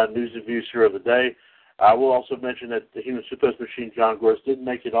news and views here of the day. I will also mention that the Human Suplex Machine, John Gross, didn't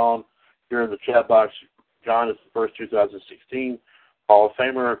make it on here in the chat box. John is the first 2016 Hall of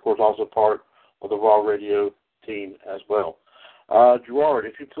Famer, of course, also part of the Raw Radio team as well. Gerard,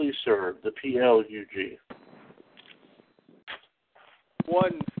 if you please, sir, the PLUG.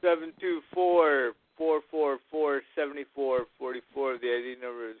 1724-444-7444. The ID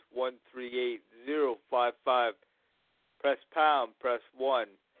number is 138055. Press pound, press 1.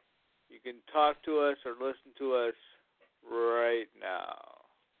 You can talk to us or listen to us right now.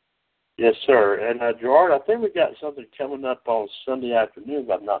 Yes, sir. And Gerard, I think we got something coming up on Sunday afternoon,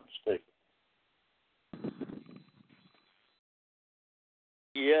 if I'm not mistaken.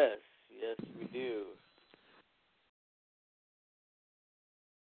 Yes, we do.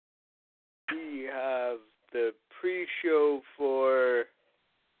 We have the pre-show for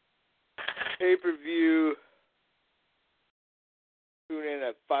pay-per-view. Tune in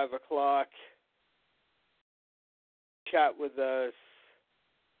at 5 o'clock. Chat with us.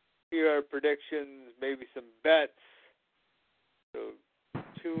 Hear our predictions, maybe some bets. So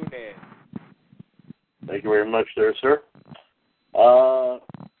tune in. Thank you very much there, sir.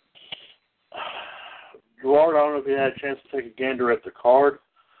 Gerard, I don't know if you had a chance to take a gander at the card.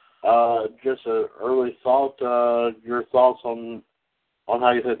 Just an early thought. Your thoughts on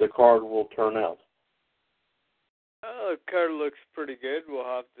how you think the card will turn out? The card looks pretty good. We'll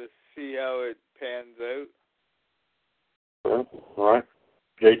have to see how it pans out. Sure. All right.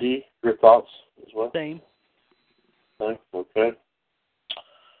 JD, your thoughts as well? Same. Okay.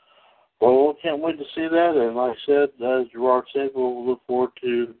 Well, can't wait to see that. And like I said, as Gerard said, we'll look forward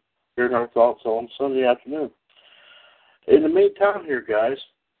to hearing our thoughts on Sunday afternoon. In the meantime here, guys,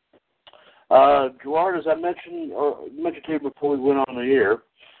 Gerard, as I mentioned to you before we went on the air,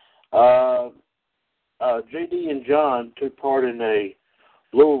 JD and John took part in a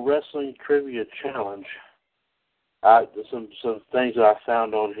little wrestling trivia challenge. Some things that I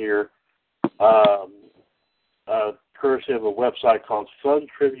found on here, courtesy of a website called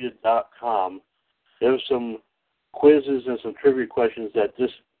funtrivia.com. There were some quizzes and some trivia questions that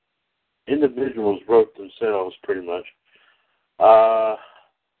just individuals wrote themselves, pretty much.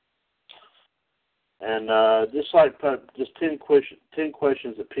 Just 10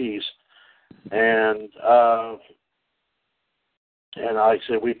 questions apiece. And like I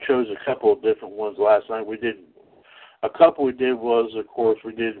said, we chose a couple of different ones last night. We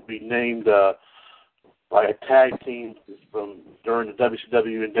named like a tag team from during the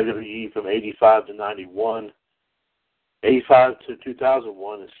WCW and WWE from 85 to 91, 85 to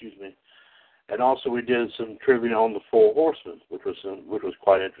 2001, excuse me. And also we did some trivia on the Four Horsemen, which was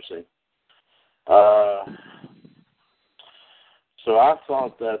quite interesting. So I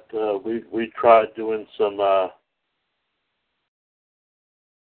thought that we tried doing some. I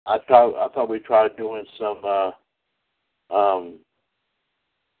thought we tried doing some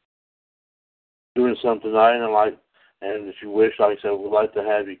tonight, and if you wish, like I said, we'd like to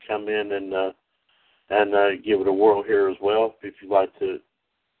have you come in and give it a whirl here as well. If you'd like to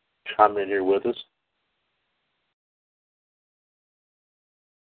chime in here with us.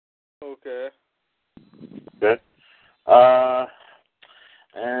 Okay. Okay.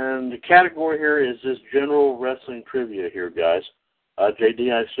 And the category here is just general wrestling trivia here, guys. JD,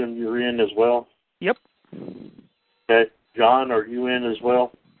 I assume you're in as well? Yep. Okay. John, are you in as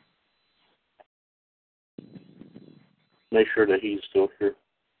well? Make sure that he's still here.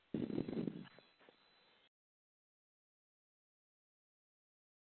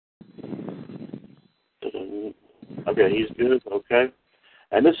 Okay, he's good. Okay.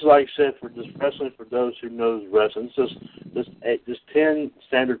 And this is, like I said, for just wrestling for those who knows wrestling. It's just 10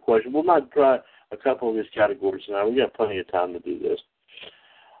 standard questions. We'll not try a couple of these categories now. We got plenty of time to do this.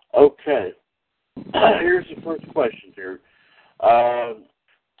 Okay. Here's the first question here.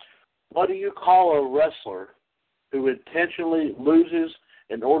 What do you call a wrestler who intentionally loses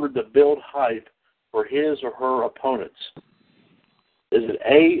in order to build hype for his or her opponents? Is it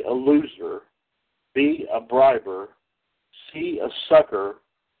A, a loser, B, a briber, C, a sucker,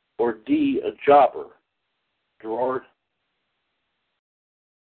 or D, a jobber? Gerard?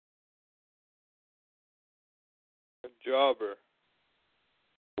 Jobber.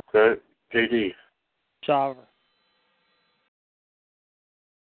 Okay. JD. Jobber.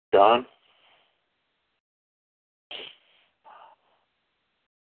 John.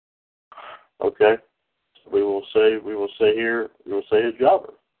 Okay. We will say a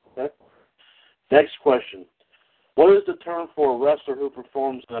jobber. Okay. Next question. What is the term for a wrestler who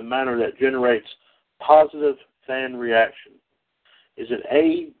performs in a manner that generates positive fan reaction? Is it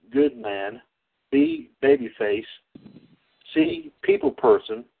A, good man, B, babyface, C, people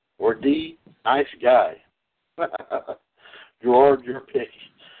person, or D, nice guy? Gerard, your pick.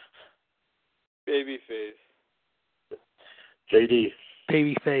 Babyface. JD.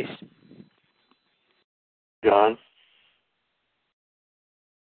 Babyface. John.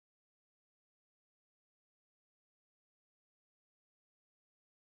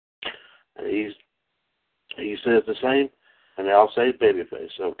 He says the same, and I'll say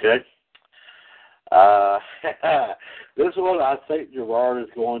babyface. Okay. This one I think Gerard is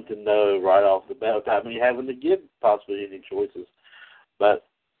going to know right off the bat without me having to give possibly any choices. But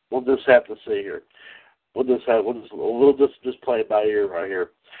we'll just have to see here. We'll just play it by ear right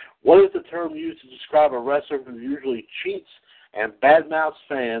here. What is the term used to describe a wrestler who usually cheats and badmouths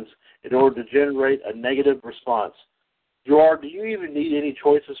fans in order to generate a negative response? Gerard, do you even need any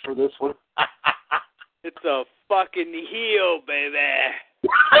choices for this one? It's a fucking heel, baby.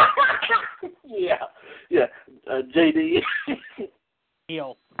 Yeah. JD.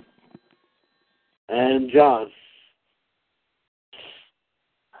 Heel. And John.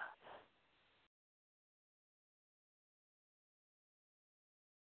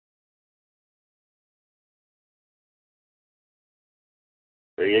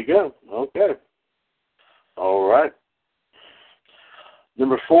 There you go. Okay. All right.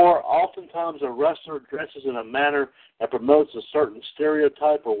 Number 4, oftentimes a wrestler dresses in a manner that promotes a certain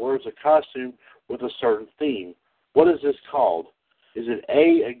stereotype or wears a costume with a certain theme. What is this called? Is it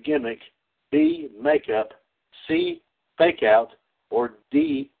A, a gimmick, B, makeup, C, fake out, or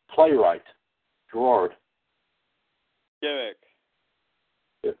D, playwright? Gerard. Gimmick.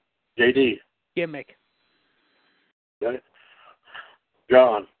 JD. Gimmick. Okay.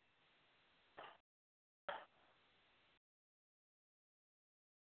 John.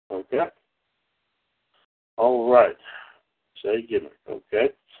 Okay. All right. Say gimmick. Okay.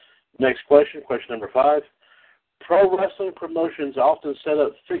 Next question, question number 5. Pro wrestling promotions often set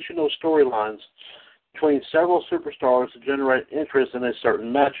up fictional storylines between several superstars to generate interest in a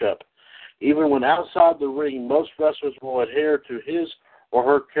certain matchup. Even when outside the ring, most wrestlers will adhere to his or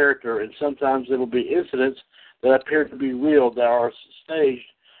her character, and sometimes it will be incidents that appear to be real that are staged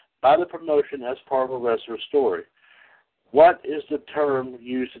by the promotion as part of a wrestler's story. What is the term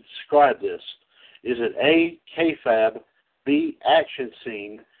used to describe this? Is it A, kayfabe, B, action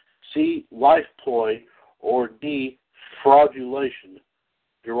scene, C, life ploy, or D, fraudulation?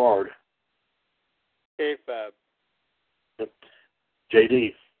 Gerard. Kayfabe.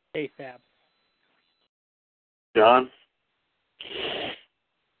 JD. Kayfabe. John.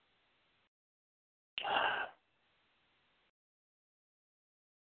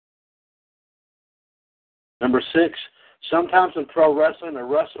 Number 6, sometimes in pro wrestling, a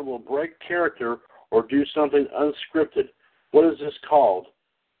wrestler will break character or do something unscripted. What is this called?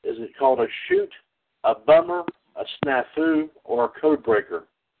 Is it called a shoot, a bummer, a snafu, or a code breaker?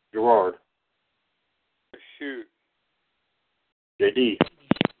 Gerard. A shoot. JD.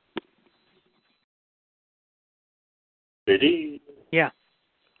 JD. Yeah.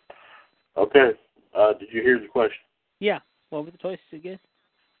 Okay. Did you hear the question? Yeah. What were the choices again?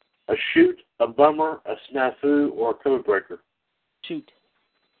 A shoot, a bummer, a snafu, or a code breaker? Shoot.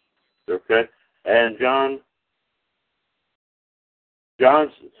 Okay. And John?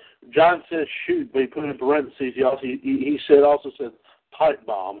 John says shoot, but he put in parentheses. He also said pipe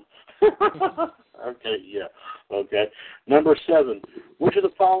bomb. Okay, yeah. Okay. Number 7. Which of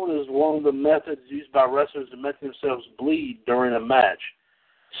the following is one of the methods used by wrestlers to make themselves bleed during a match?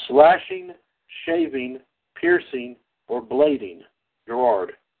 Slashing, shaving, piercing, or blading?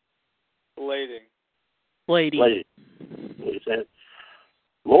 Gerard. Blading. Blading. Blading.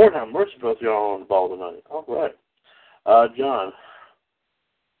 Lord have mercy, both of y'all on the ball tonight. All right. John.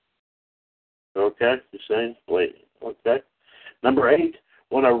 Okay, you're saying blading. Okay. Number 8.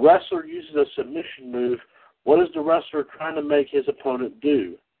 When a wrestler uses a submission move, what is the wrestler trying to make his opponent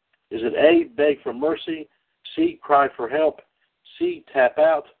do? Is it A, beg for mercy, C, cry for help, C, tap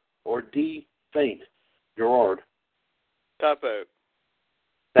out, or D, faint? Gerard. Tap out.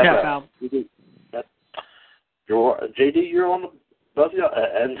 Tap out. JD, you're on both of y'all,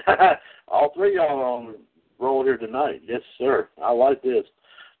 and all three of y'all are on the roll here tonight. Yes, sir. I like this.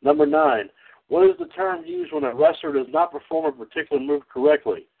 Number 9. What is the term used when a wrestler does not perform a particular move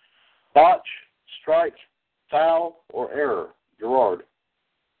correctly? Botch, strike, foul, or error? Gerard.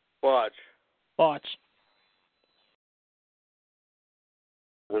 Watch. Botch.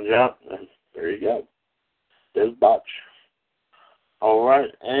 And yeah, there you go. There's botch. All right,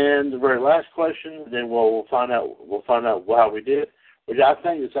 and the very last question, then we'll find out how we did, which I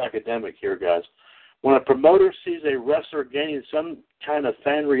think is academic here, guys. When a promoter sees a wrestler gaining some kind of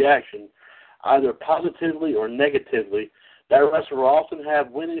fan reaction, either positively or negatively, that wrestler will often have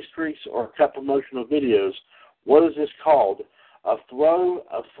winning streaks or cut promotional videos. What is this called? A throw,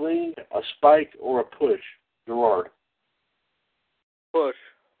 a fling, a spike, or a push? Gerard. Push.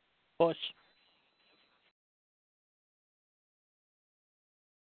 Push.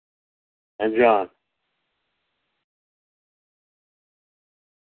 And John.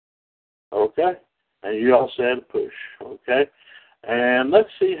 Okay. And you all said push. Okay. And let's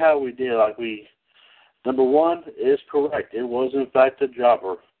see how we did. Number one is correct. It was, in fact, a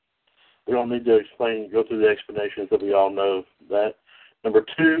jobber. We don't need to go through the explanations that we all know that. Number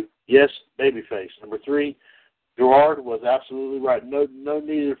two, yes, babyface. Number three, Gerard was absolutely right. No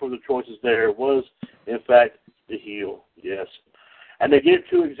need for the choices there. It was, in fact, the heel. Yes. And they gave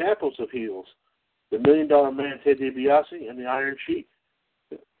two examples of heels. The $1 Million Man, Ted DiBiase, and the Iron Sheik.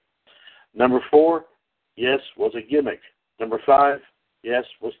 Number four, yes, was a gimmick. Number five, yes,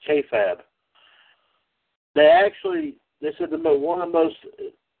 was kayfabe. They said one of the most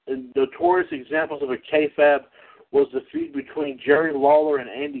notorious examples of a kayfabe was the feud between Jerry Lawler and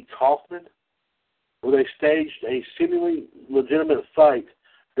Andy Kaufman, where they staged a seemingly legitimate fight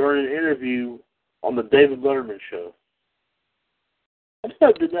during an interview on the David Letterman show.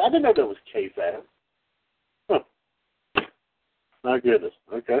 I didn't know that was kayfabe. Huh. My goodness.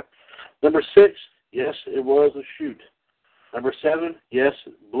 Okay. Number six, yes, it was a shoot. Number seven, yes,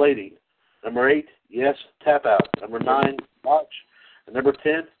 blading. Number eight, yes, tap out. Number nine, watch. And number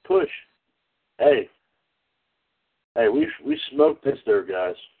 10, push. Hey, we smoked this there,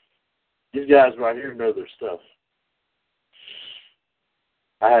 guys. These guys right here know their stuff.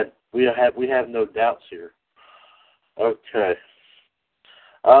 We have no doubts here. Okay.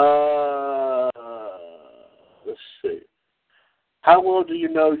 Let's see. How well do you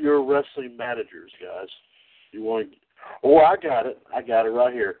know your wrestling managers, guys? You want? Oh, I got it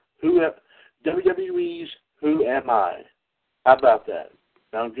right here. WWE's Who Am I? How about that?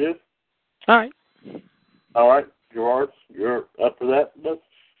 Sound good? All right. All right, Gerard, you're up for that?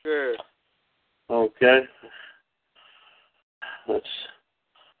 Sure. Okay.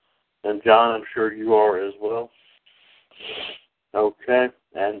 And John, I'm sure you are as well. Okay.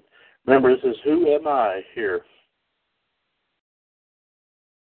 And remember, this is Who Am I here.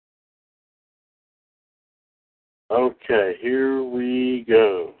 Okay, here we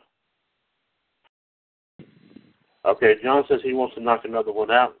go. Okay, John says he wants to knock another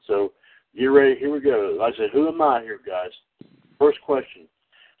one out, so get ready. Here we go. Like I said, who am I here, guys? First question.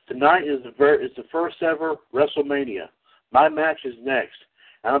 Tonight is the first ever WrestleMania. My match is next.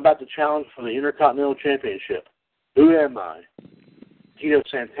 I'm about to challenge for the Intercontinental Championship. Who am I? Tito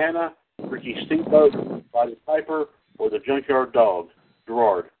Santana, Ricky Steamboat, Roddy Piper, or the Junkyard Dog?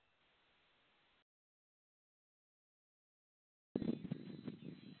 Gerard.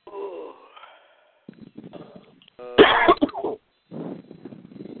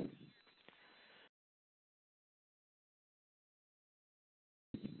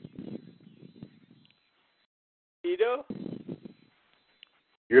 Tito?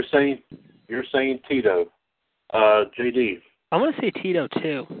 You're saying Tito. JD. I'm going to say Tito,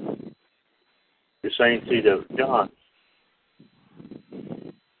 too. You're saying Tito. John.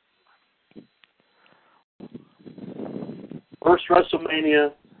 First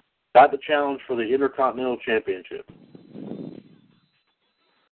WrestleMania, got the challenge for the Intercontinental Championship.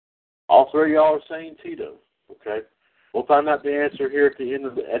 All three of y'all are saying Tito. Okay. We'll find out the answer here at the end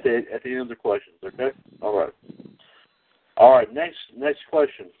of the questions. Okay. All right. All right. Next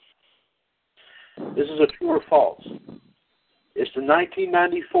question. This is a true or false. It's the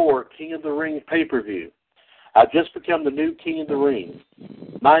 1994 King of the Ring pay-per-view. I've just become the new King of the Ring.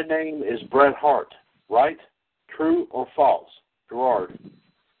 My name is Bret Hart. Right? True or false? Gerard.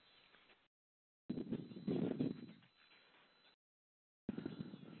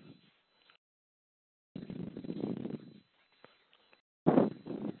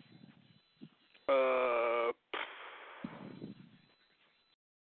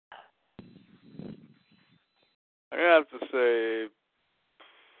 I'm going to have to say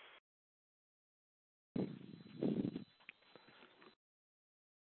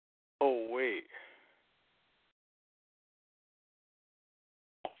oh, wait.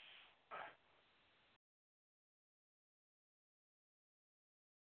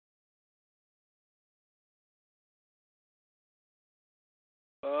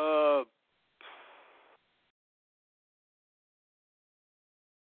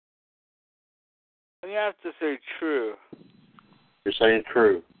 gonna have to say true. You're saying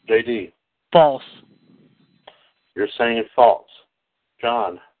true. JD. False. You're saying false.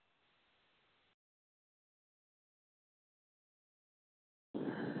 John.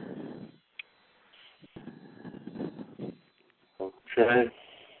 Okay.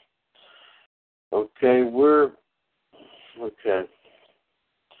 Okay, we're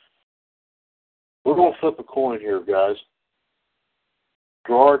going to flip a coin here, guys.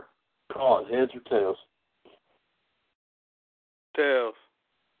 Gerard, call it. Heads or tails? Tails.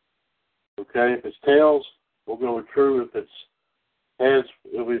 Okay, if it's tails, we'll go with true. If it's heads,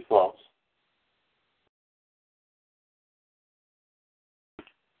 it'll be false.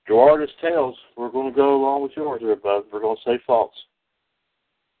 Gerard is tails. We're going to go along with yours here, bud. We're going to say false.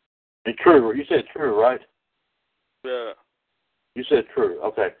 And true. You said true, right? Yeah. You said true.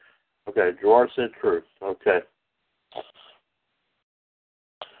 Okay. Okay, Gerard said true. Okay.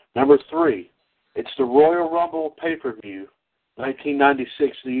 Number 3. It's the Royal Rumble pay-per-view,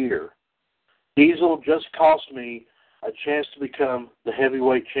 1996 the year. Diesel just cost me a chance to become the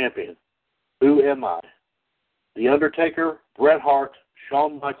heavyweight champion. Who am I? The Undertaker, Bret Hart,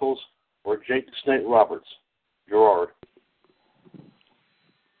 Shawn Michaels, or Jake the Snake Roberts? Gerard.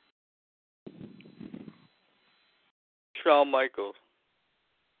 Shawn Michaels.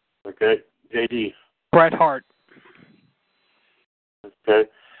 Okay. JD. Bret Hart. Okay.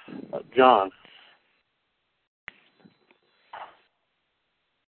 John.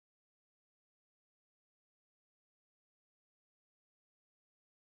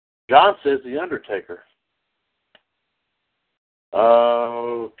 John says The Undertaker.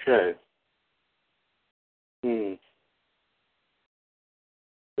 Okay.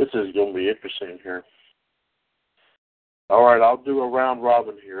 This is going to be interesting here. All right, I'll do a round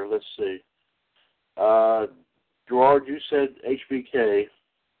robin here. Let's see. Gerard, you said HBK. Is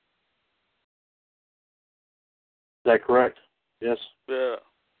that correct? Yes? Yeah.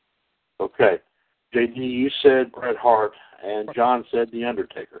 Okay. JD, you said Bret Hart, and John said The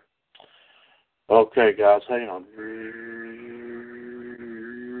Undertaker. Okay, guys, hang on.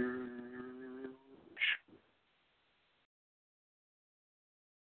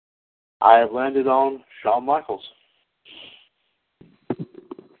 I have landed on Shawn Michaels.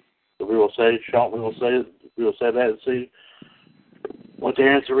 So we will say that and see what the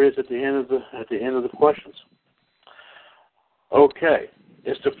answer is at the end of the questions. Okay,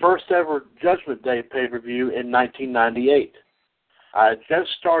 it's the first ever Judgment Day pay-per-view in 1998. I had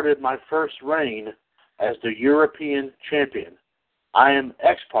just started my first reign as the European champion. I am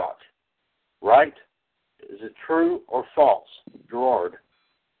X-Pac, right? Is it true or false? Gerard.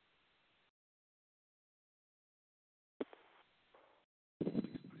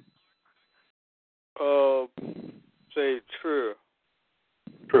 Say true.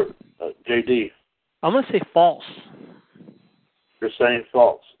 True. JD. I'm going to say false. You're saying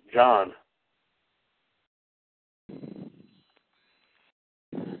false. John.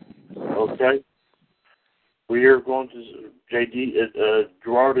 Okay. We are going to,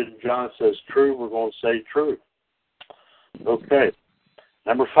 Gerard and John says true. We're going to say true. Okay.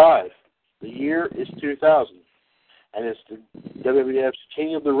 Number 5. The year is 2000, and it's the WWF's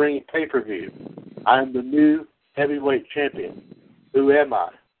King of the Ring pay-per-view. I am the new heavyweight champion. Who am I?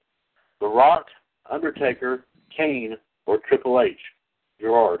 The Rock, Undertaker, Kane, or Triple H?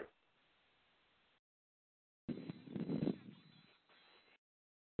 Gerard.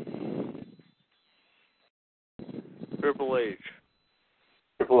 Triple H.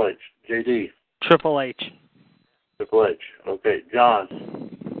 Triple H. JD. Triple H. Triple H. Okay. John.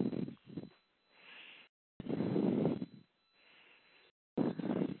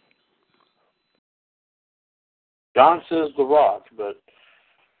 John says The Rock, but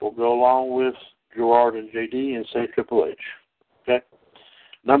we'll go along with Gerard and JD and say Triple H. Okay.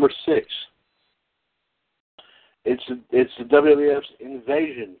 Number 6. It's the WWF's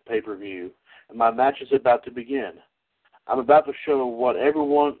Invasion pay-per-view, and my match is about to begin. I'm about to show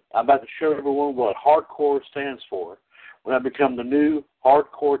everyone what hardcore stands for when I become the new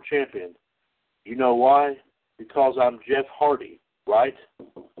hardcore champion. You know why? Because I'm Jeff Hardy, right?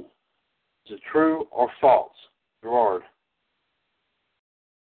 Is it true or false? Gerard.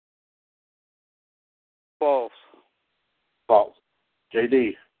 False. False.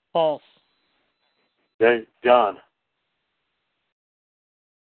 JD. False. Okay. John.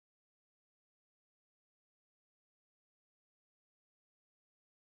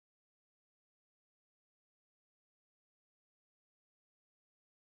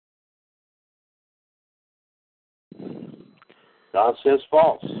 John says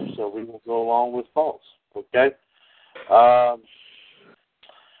false, so we will go along with false. Okay.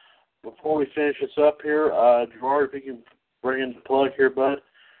 before we finish this up here, Gerard, if you can bring in the plug here, bud,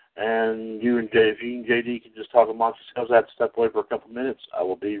 and you and JD can just talk amongst yourselves. I have to step away for a couple minutes. I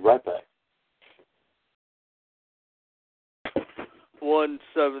will be right back.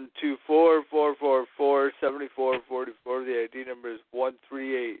 1-724-444-7444. The ID number is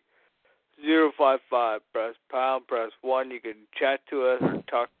 138055. Press pound, press 1. You can chat to us or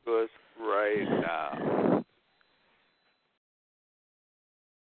talk to us right now.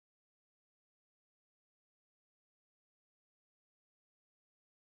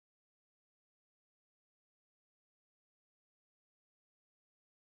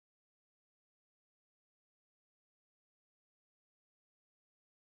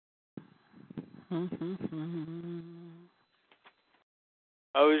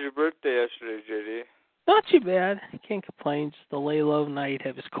 How was your birthday yesterday, JD? Not too bad. I can't complain. Just a lay low night.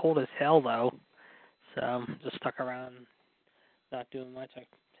 It was cold as hell though, so just stuck around, not doing much.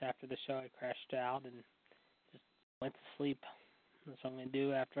 After the show, I crashed out and just went to sleep. That's what I'm gonna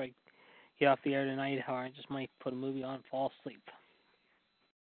do after I get off the air tonight. Or I just might put a movie on and fall asleep.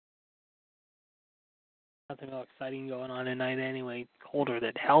 Nothing real exciting going on tonight anyway. Colder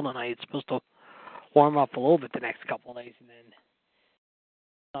than hell tonight. It's supposed to warm up a little bit the next couple of days, and then it's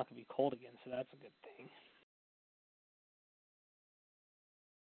not going to be cold again, so that's a good thing.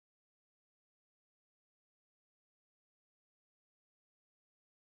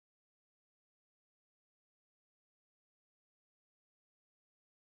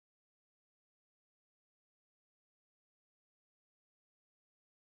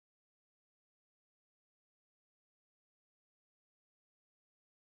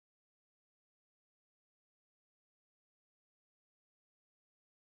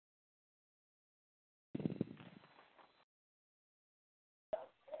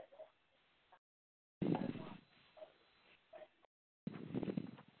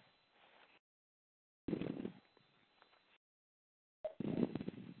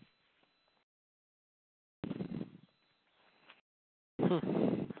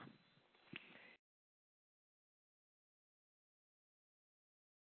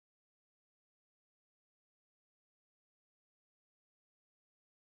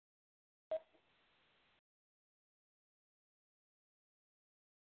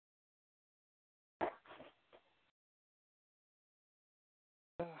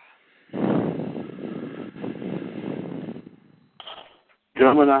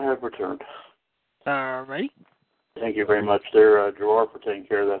 Gentlemen, I have returned. Ready? Thank you very much there, Gerard, for taking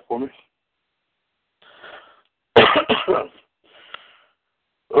care of that for me.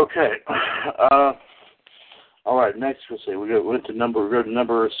 Okay. All right, next we'll see. We go to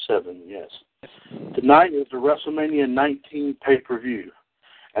number 7, yes. Tonight is the WrestleMania 19 pay-per-view,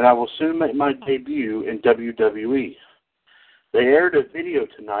 and I will soon make my debut in WWE. They aired a video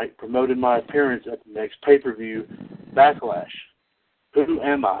tonight promoting my appearance at the next pay-per-view, Backlash. Who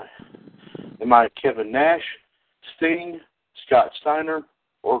am I? Am I Kevin Nash, Sting, Scott Steiner,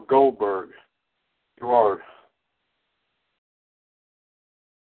 or Goldberg? Gerard.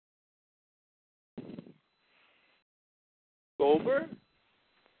 Goldberg?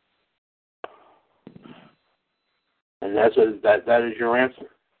 And that is your answer?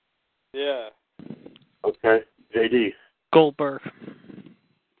 Yeah. Okay. JD. Goldberg.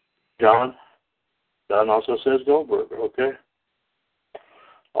 John? John also says Goldberg. Okay.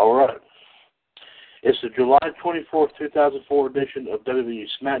 All right. It's the July 24th, 2004 edition of WWE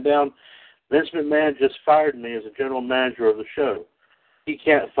SmackDown. Vince McMahon just fired me as the general manager of the show. He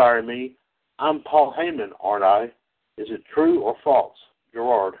can't fire me. I'm Paul Heyman, aren't I? Is it true or false?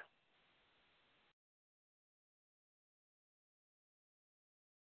 Gerard.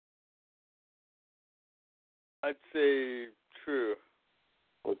 I'd say true.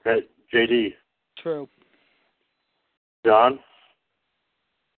 Okay. JD. True. John.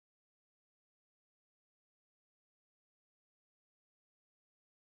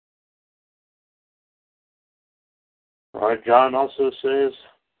 All right. John also says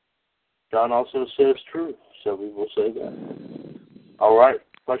true. So we will say that. All right.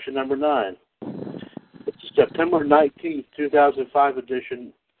 Question number 9. It's the September 19th, 2005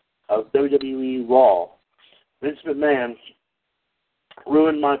 edition of WWE Raw. Vince McMahon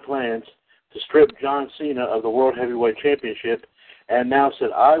ruined my plans to strip John Cena of the World Heavyweight Championship and announced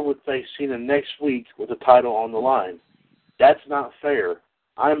that I would face Cena next week with the title on the line. That's not fair.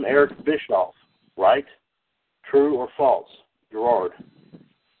 I'm Eric Bischoff, right? True or false? Gerard.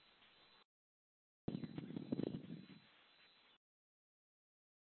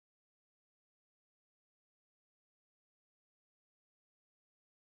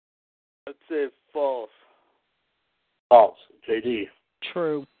 I'd say false. False. JD.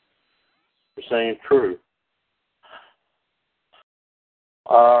 True. are saying true.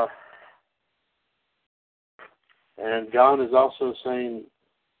 And John is also saying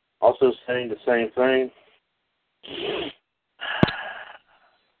the same thing.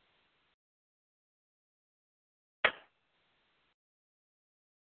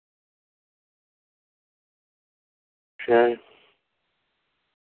 Okay.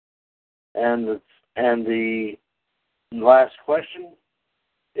 And the last question.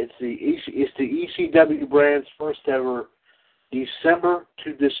 It's the ECW brand's first ever December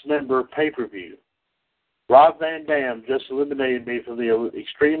to Dismember pay-per-view. Rob Van Dam just eliminated me from the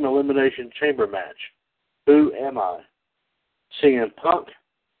Extreme Elimination Chamber match. Who am I? CM Punk,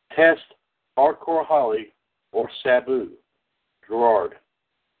 Test, Hardcore Holly, or Sabu? Gerard.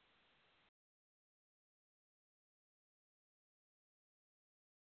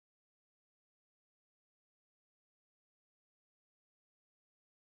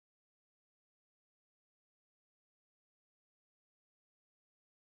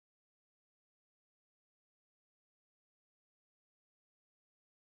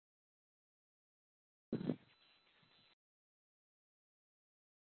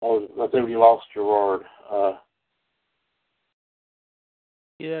 Oh, I think we lost Gerard.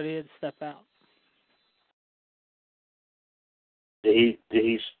 Yeah, he had to step out. Did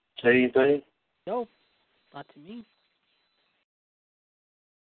he say anything? No, not to me.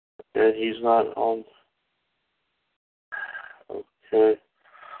 And he's not on. Okay.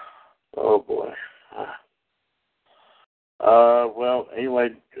 Oh boy. Well, anyway,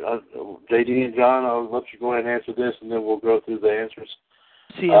 JD and John, I'll let you go ahead and answer this, and then we'll go through the answers.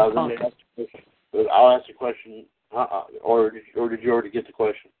 CM Punk. I'll ask the question, or did you already get the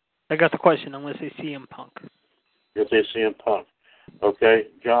question? I got the question. I'm going to say CM Punk. You'll say CM Punk. Okay,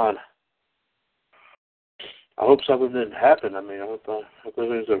 John. I hope something didn't happen. I mean, I hope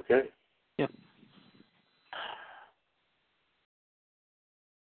everything's okay. Yeah.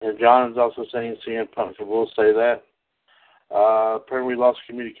 And John is also saying CM Punk, so we'll say that. Apparently we lost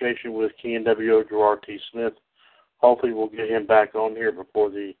communication with KNWO Gerard T. Smith. Hopefully we'll get him back on here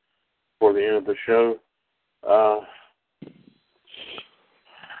before the end of the show.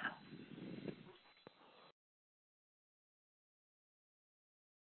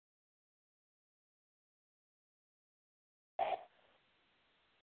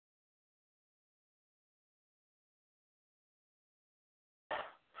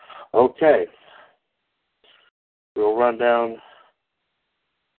 Okay. We'll run down.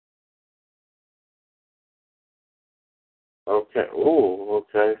 Okay. Oh,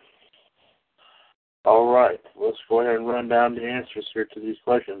 okay. All right. Let's go ahead and run down the answers here to these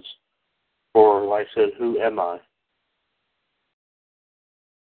questions. For, like I said, who am I?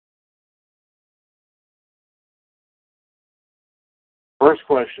 First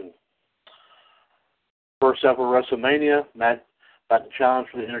question. First ever WrestleMania, Matt got the challenge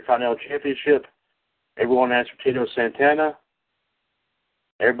for the Intercontinental Championship. Everyone answered Tito Santana.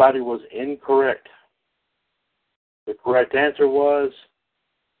 Everybody was incorrect. The correct answer was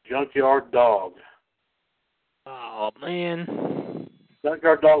Junkyard Dog. Oh, man.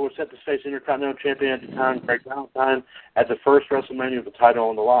 Junkyard Dog was set to face Intercontinental Champion at the time, Greg Valentine, at the first WrestleMania with the title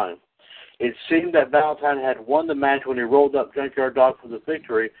on the line. It seemed that Valentine had won the match when he rolled up Junkyard Dog for the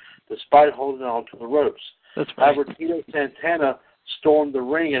victory, despite holding on to the ropes. That's right. However, Tito Santana stormed the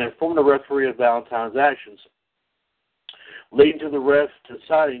ring and informed the referee of Valentine's actions, leading to the ref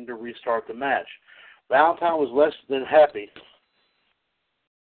deciding to restart the match. Valentine was less than happy.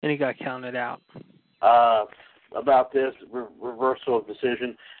 And he got counted out. About this reversal of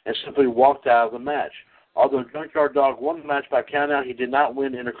decision and simply walked out of the match. Although Junkyard Dog won the match by countout, he did not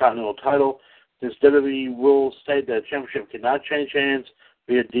win the Intercontinental title, since WWE rules state that a championship cannot change hands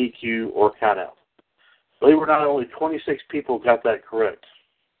via DQ or countout. Believe it or not, only 26 people got that correct.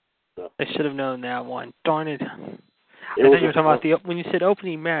 So. I should have known that one. Darn it. I thought you were talking about when you said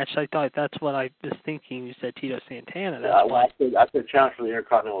opening match, I thought that's what I was thinking. You said Tito Santana. That's why. I said challenge for the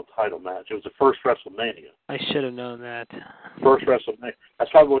Intercontinental title match. It was the first WrestleMania. I should have known that. First WrestleMania.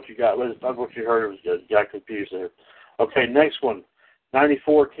 That's probably what you got. That's what you heard. It was good. You got confused there. Okay, next one.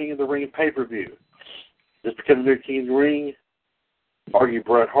 94 King of the Ring pay-per-view. Just became the new King of the Ring. Argue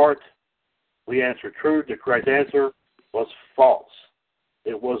Bret Hart. We answered true. The correct answer was false.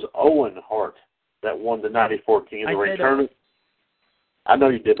 It was Owen Hart that won the 94 King of the Ring tournament. I know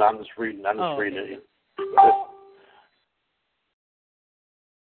you did, but I'm just reading it.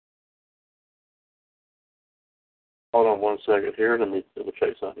 Hold on one second here. Let me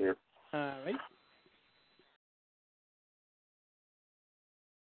check something here. All right.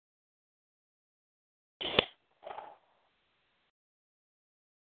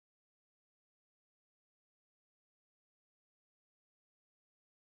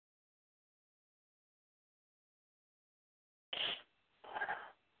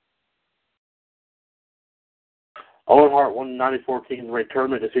 Owen Hart won the 94 King of the Ring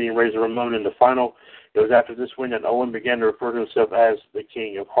tournament, defeating Razor Ramon in the final. It was after this win that Owen began to refer to himself as the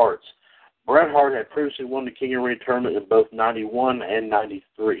King of Hearts. Bret Hart had previously won the King of the Ring tournament in both 91 and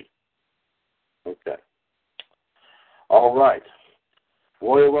 93. Okay. All right.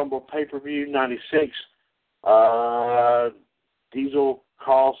 Royal Rumble pay-per-view 96. Diesel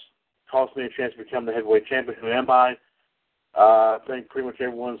cost me a chance to become the heavyweight champion. Who am I? I think pretty much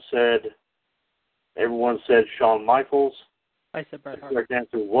everyone said Shawn Michaels. I said Bret Hart. The correct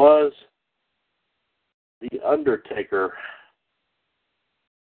answer was The Undertaker.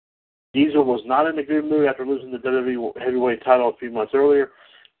 Diesel was not in a good mood after losing the WWE heavyweight title a few months earlier.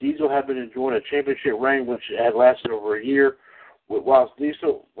 Diesel had been enjoying a championship reign which had lasted over a year. Whilst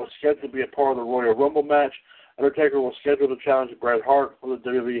Diesel was scheduled to be a part of the Royal Rumble match, Undertaker was scheduled to challenge Bret Hart for the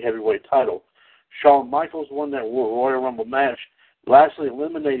WWE heavyweight title. Shawn Michaels won that Royal Rumble match, lastly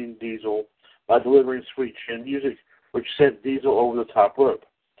eliminating Diesel by delivering Sweet Chin Music, which sent Diesel over the top rope.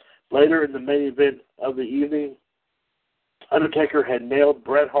 Later in the main event of the evening, Undertaker had nailed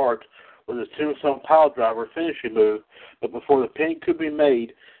Bret Hart with his tombstone piledriver finishing move, but before the pin could be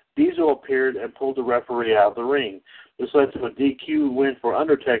made, Diesel appeared and pulled the referee out of the ring. This led to a DQ win for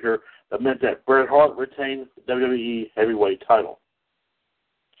Undertaker that meant that Bret Hart retained the WWE heavyweight title.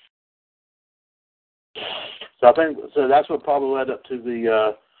 So that's what probably led up to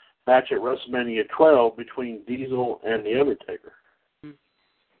the match at WrestleMania 12 between Diesel and The Undertaker. Mm-hmm.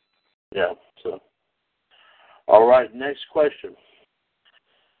 Yeah, so. All right, next question.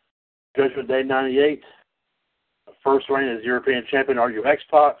 Judgment Day 98. First reign as European champion, are you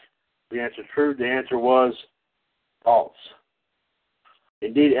X-Pac? The answer true. The answer was false.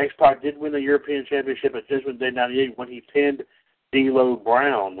 Indeed, X-Pac did win the European Championship at Judgment Day 98 when he pinned D'Lo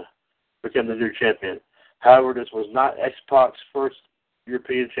Brown to become the new champion. However, this was not X-Pac's first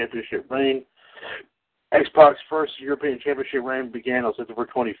European Championship reign. X-Pac's first European Championship reign began on September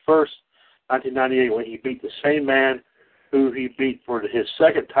 21st, 1998, when he beat the same man who he beat for his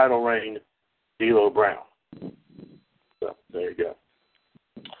second title reign, D'Lo Brown. So, there you go.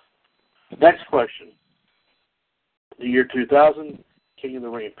 Next question. The year 2000, King of the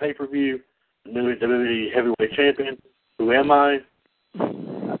Ring pay-per-view, the new WWE heavyweight champion. Who am I?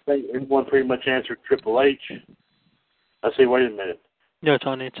 I think everyone pretty much answered Triple H. I say, wait a minute. No, it's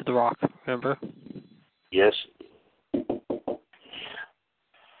on Into the Rock, remember? Yes.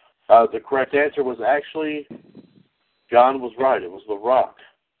 The correct answer was actually, John was right. It was The Rock.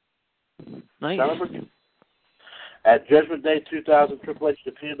 Nice. At Judgment Day 2000, Triple H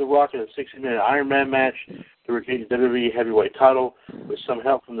defeated The Rock in a 60-minute Iron Man match to regain the WWE heavyweight title with some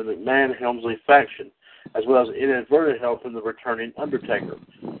help from the McMahon-Helmsley faction, as well as inadvertent help from the returning Undertaker.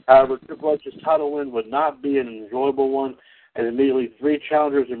 However, Triple H's title win would not be an enjoyable one, and immediately three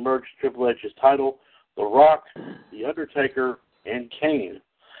challengers emerged to Triple H's title: The Rock, The Undertaker, and Kane.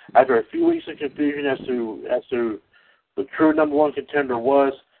 After a few weeks of confusion as to the true number one contender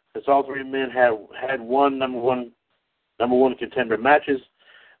was, since all three men had won number one contender matches,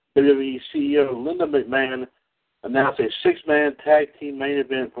 WWE CEO Linda McMahon announced a six-man tag team main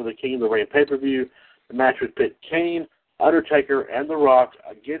event for the King of the Ring pay-per-view. The match would pit Kane, Undertaker, and The Rock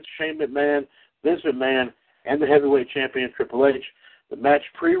against Shane McMahon, Vince McMahon, and the heavyweight champion Triple H. The match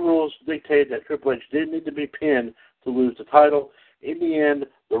pre-rules dictated that Triple H didn't need to be pinned to lose the title. In the end,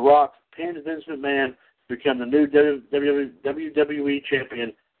 The Rock pinned Vince McMahon to become the new WWE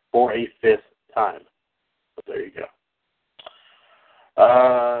champion for a fifth time. But there you go.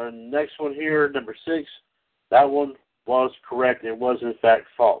 Next one here, number 6. That one was correct. It was, in fact,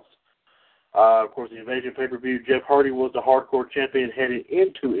 false. Of course, the Invasion pay-per-view, Jeff Hardy was the hardcore champion heading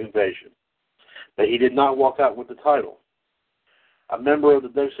into Invasion, but he did not walk out with the title. A member of the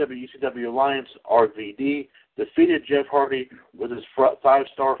WCWUS Alliance, RVD, defeated Jeff Hardy with his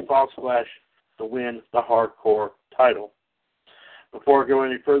 5-star Frog Splash to win the hardcore title. Before I go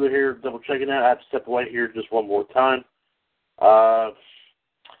any further here, double checking that, I have to step away here just one more time.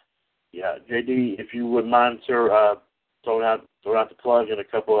 JD, if you wouldn't mind, sir, throwing out the plug and a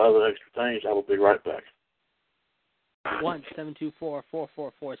couple of other extra things, I will be right back.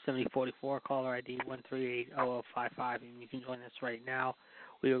 1-724-444-7044, caller ID 138-0055, and you can join us right now.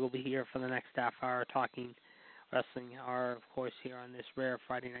 We will be here for the next half hour talking wrestling, of course, here on this rare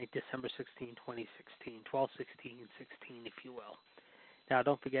Friday night, December 16, 2016, 12/16/16, if you will. Now,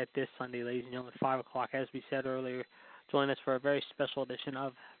 don't forget this Sunday, ladies and gentlemen, 5 o'clock, as we said earlier, join us for a very special edition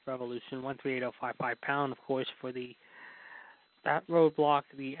of Revolution, 138-055-pound, of course, for that roadblock,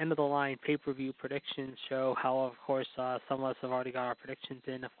 the end of the line pay-per-view predictions show. How, of course, some of us have already got our predictions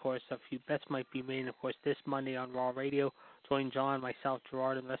in. Of course, a few bets might be made. And, of course, this Monday on Raw Radio, join John, myself,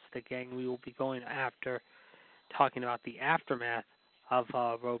 Gerard, and the rest of the gang. We will be going after talking about the aftermath of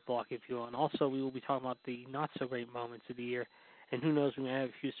Roadblock, if you will. And also we will be talking about the not-so-great moments of the year. And who knows, we may have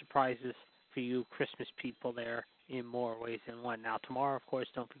a few surprises for you Christmas people there in more ways than one. Now, tomorrow, of course,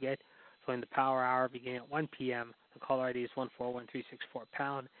 don't forget, join the Power Hour beginning at 1 p.m. The caller ID is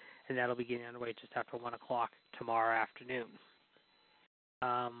 141364#, and that'll be getting underway just after 1 o'clock tomorrow afternoon.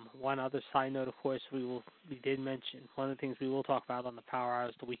 One other side note, of course, we did mention, one of the things we will talk about on the Power Hour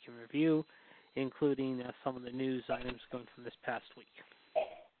is the Week in Review, including some of the news items going from this past week.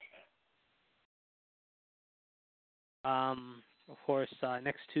 Of course,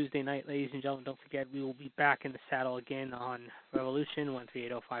 next Tuesday night, ladies and gentlemen, don't forget, we will be back in the saddle again on Revolution,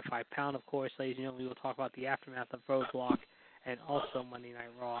 138055#. Of course, ladies and gentlemen, we will talk about the aftermath of Roadblock and also Monday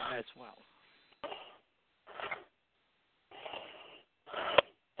Night Raw as well.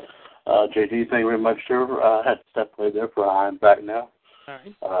 JD, thank you very much, sir. I had to step away there, for I'm back now. All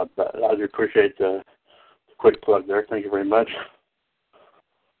right. But I do appreciate the quick plug there. Thank you very much.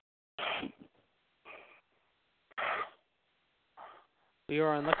 We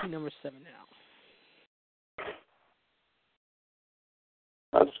are on lucky number 7 now.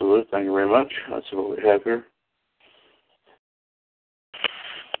 Absolutely. Thank you very much. Let's see what we have here.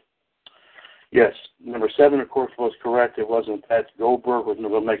 Yes, number 7, of course, was correct. It wasn't that Goldberg was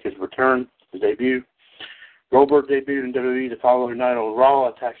going to make his return, his debut. Goldberg debuted in WWE the following night on Raw,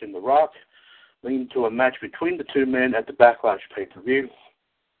 attacking The Rock, leading to a match between the two men at the Backlash pay-per-view.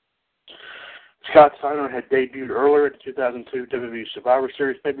 Scott Steiner had debuted earlier at the 2002 WWE Survivor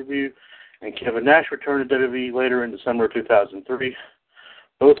Series pay-per-view, and Kevin Nash returned to WWE later in the summer of 2003.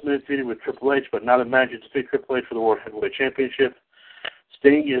 Both men feuded with Triple H, but not a match to defeat Triple H for the World Heavyweight Championship.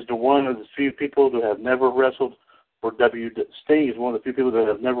 Sting is one of the few people that have never wrestled for Sting is one of the few people that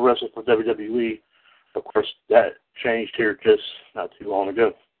have never wrestled for WWE. Of course, that changed here just not too long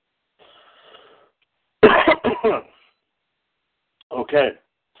ago. Okay.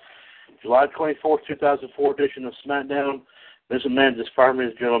 July 24th, 2004 edition of SmackDown. Mr. Man just fired me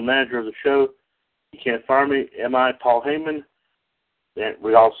as general manager of the show. You can't fire me. Am I Paul Heyman? And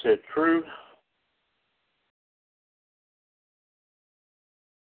we all said true.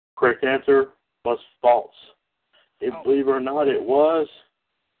 Correct answer was false. Believe it or not, it was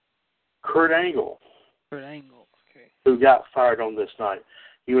Kurt Angle. Kurt Angle, okay. Who got fired on this night.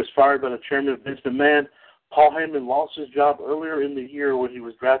 He was fired by the chairman of Vince McMahon. Paul Heyman lost his job earlier in the year when he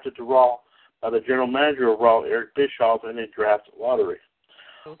was drafted to Raw by the general manager of Raw, Eric Bischoff, in a draft lottery.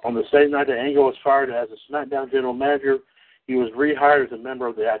 Okay. On the same night that Angle was fired as a SmackDown general manager, he was rehired as a member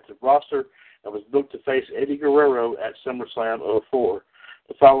of the active roster and was booked to face Eddie Guerrero at SummerSlam 04.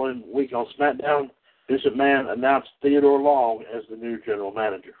 The following week on SmackDown, Vince McMahon announced Theodore Long as the new general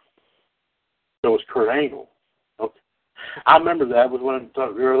manager. So it was Kurt Angle. Okay. I remember that was when I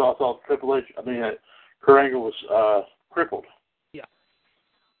thought Triple H, Kurt Angle was crippled. Yeah.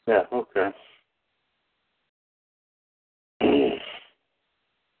 Yeah, okay.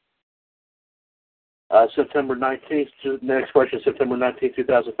 September 19th, next question, September 19th,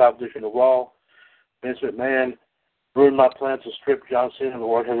 2005 edition of Raw. Vince McMahon ruined my plans to strip John Cena of the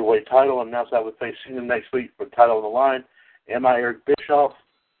World Heavyweight title and announced I would face Cena next week for the title on the line. Am I Eric Bischoff?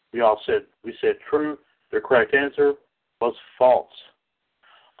 We said true. The correct answer was false.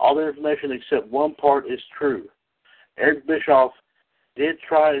 All the information except one part is true. Eric Bischoff did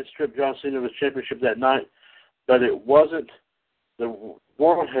try and strip John Cena of his championship that night, but it wasn't the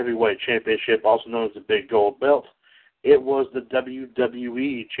World Heavyweight Championship, also known as the Big Gold Belt. It was the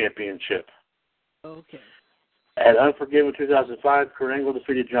WWE Championship. Okay. At Unforgiven 2005, Kurt Angle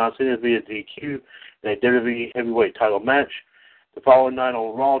defeated John Cena via DQ in a WWE Heavyweight title match. The following night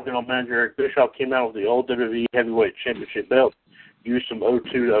on Raw, General Manager Eric Bischoff came out with the old WWE Heavyweight Championship belt, used from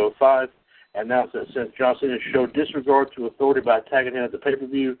 02 to 05, and announced that since John Cena showed disregard to authority by attacking him at the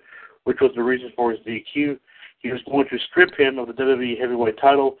pay-per-view, which was the reason for his DQ, he was going to strip him of the WWE Heavyweight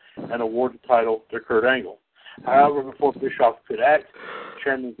title and award the title to Kurt Angle. However, before Bischoff could act,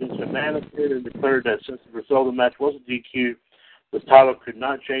 Chairman Vince McMahon appeared and declared that since the result of the match was a DQ, the title could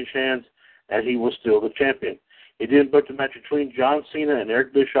not change hands, and he was still the champion. He then booked a match between John Cena and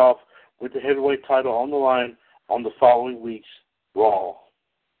Eric Bischoff with the heavyweight title on the line on the following week's Raw.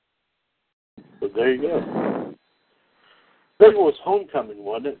 So there you go. I think it was Homecoming,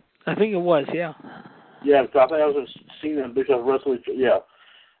 wasn't it? I think it was, yeah. Yeah, I think I was Cena and Bischoff wrestling. Yeah.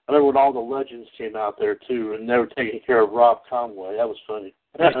 I remember when all the legends came out there, too, and they were taking care of Rob Conway. That was funny.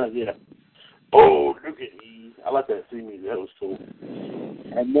 Yeah. Oh, look at me. I like that theme music. That was cool.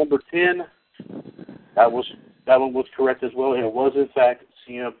 And number 10, that one was correct as well. It was, in fact,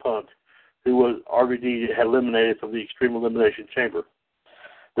 CM Punk, who was RVD had eliminated from the Extreme Elimination Chamber.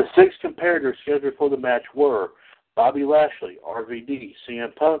 The 6 competitors scheduled for the match were Bobby Lashley, RVD,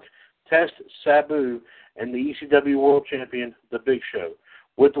 CM Punk, Test, Sabu, and the ECW World Champion, The Big Show,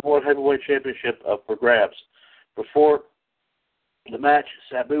 with the World Heavyweight Championship up for grabs. Before the match,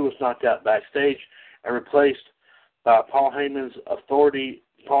 Sabu was knocked out backstage and replaced by Paul Heyman's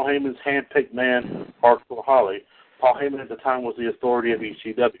hand-picked man, Hardcore Holly. Paul Heyman at the time was the authority of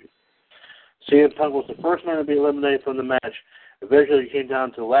ECW. CM Punk was the first man to be eliminated from the match. Eventually it came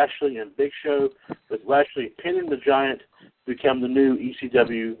down to Lashley and Big Show, with Lashley pinning the Giant to become the new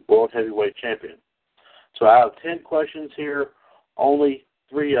ECW World Heavyweight Champion. So out of 10 questions here, only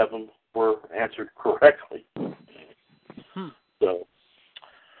 3 of them were answered correctly. So,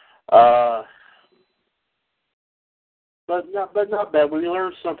 but not bad. We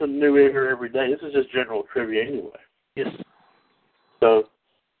learn something new here every day. This is just general trivia anyway. Yes. So,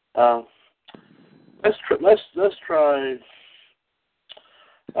 let's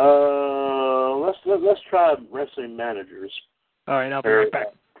try wrestling managers. All right, I'll be right back.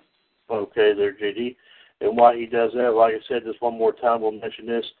 Okay, there, JD. And while he does that, like I said, just one more time, we'll mention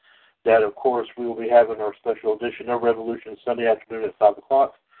this, that, of course, we will be having our special edition of Revolution Sunday afternoon at 5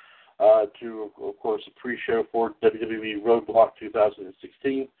 o'clock to, of course, a pre-show for WWE Roadblock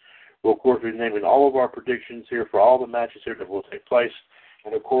 2016. We'll, of course, be naming all of our predictions here for all the matches here that will take place.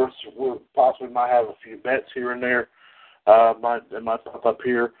 And, of course, we'll possibly might have a few bets here and there that might pop up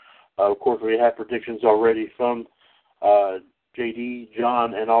here. Of course, we have predictions already from JD,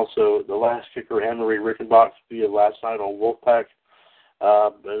 John, and also the last kicker, Anne-Marie Rickenbach, via last night on Wolfpack.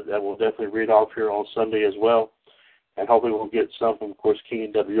 That we'll definitely read off here on Sunday as well. And hopefully we'll get some from, of course, King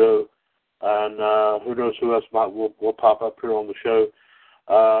and WO. And who knows who else will pop up here on the show.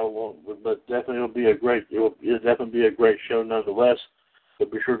 But definitely it'll definitely be a great show nonetheless. So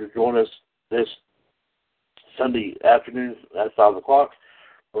be sure to join us this Sunday afternoon at 5 o'clock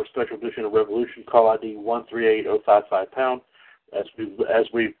for a special edition of Revolution. Call ID 138055#. As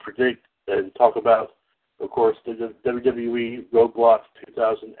we predict and talk about, of course, the WWE Roadblock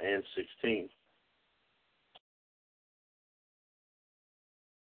 2016.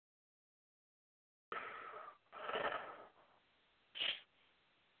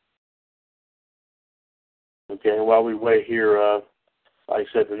 Okay, and while we wait here, like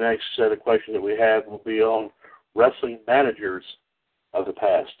I said, the next set of questions that we have will be on wrestling managers of the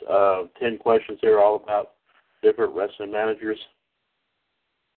past. 10 questions here all about different wrestling managers.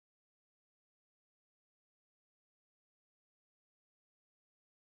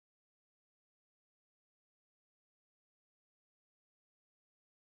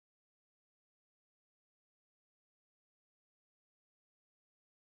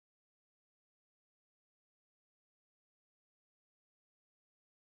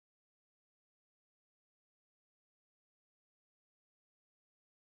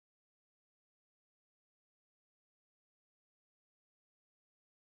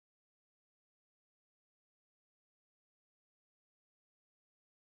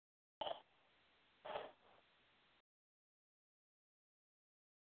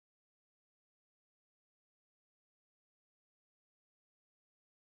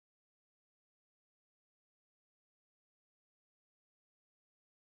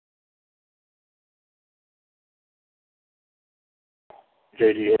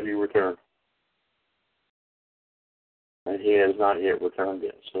 JD, have you returned? And he has not yet returned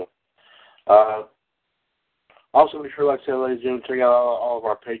yet. So, also be sure, like I said, ladies and gentlemen, check out all of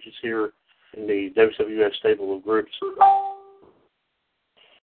our pages here in the WCWUS stable of groups.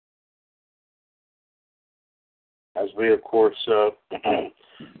 As we, of course,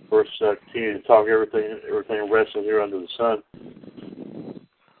 continue to talk everything wrestling here under the sun.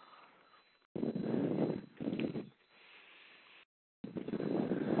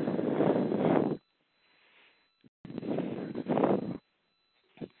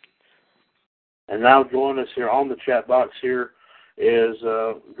 And now joining us here on the chat box here is,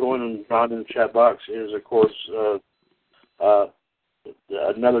 joining Ron in the chat box is, of course,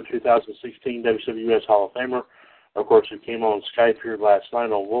 another 2016 WCWUS Hall of Famer, of course, who came on Skype here last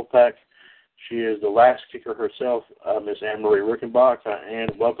night on Wolfpack. She is the last kicker herself, Miss Anne-Marie Rickenbach,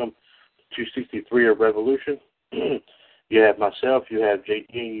 and welcome to 263 of Revolution. You have myself, you have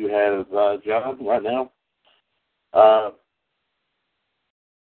JD, you have John right now.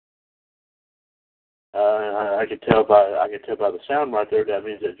 I can tell by the sound right there. That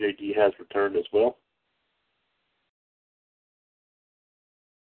means that JD has returned as well.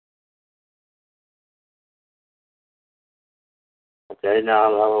 Okay,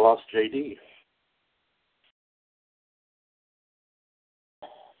 now I lost JD.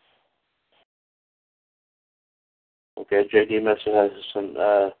 Okay, JD must have had some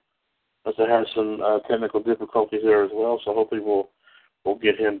Must have had some technical difficulties there as well, so hopefully we'll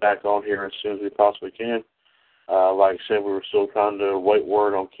get him back on here as soon as we possibly can. Like I said, we were still trying to wait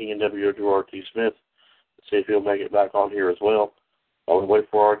word on King and WCWUS Smith to see if he'll make it back on here as well. While we wait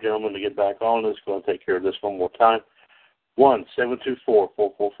for our gentleman to get back on, let's go and take care of this one more time.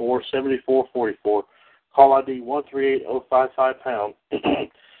 1-724-444-7444. Call ID 138055#.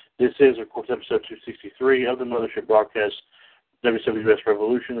 This is, of course, episode 263 of the Mothership Broadcast, WCWUS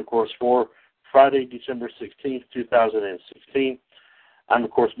Revolution, of course, for Friday, December 16th, 2016. I'm,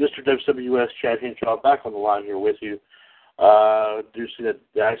 of course, Mr. WCWUS, Chad Henshaw, back on the line here with you. Do see that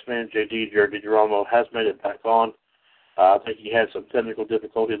the Iceman, JD, Jared DiGirolamo, has made it back on. I think he had some technical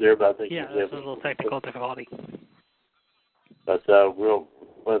difficulty there, but I think there's a little technical difficulty. But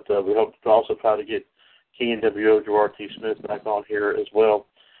we hope to also try to get King and WCWUS Smith back on here as well.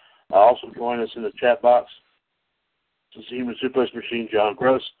 Also join us in the chat box. This is the Human Suplex Machine, John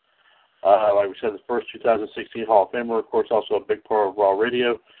Gross. Like we said, the first 2016 Hall of Famer, of course, also a big part of Raw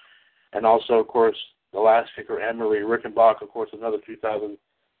Radio. And also, of course, the last kicker, Anne-Marie Rickenbach, of course, another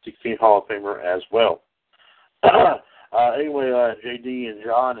 2016 Hall of Famer as well. Anyway, JD and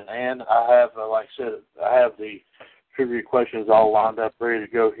John and Ann, I have, like I said, I have the trivia questions all lined up, ready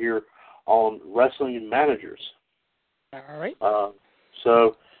to go here on wrestling managers. All right.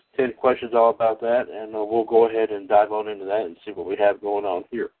 So 10 questions all about that, and we'll go ahead and dive on into that and see what we have going on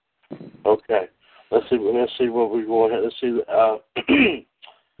here. Okay, let's see what we go ahead. Let's see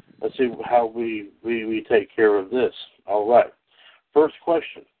how we take care of this. All right. First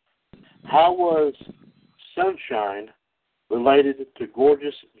question: how was Sunshine related to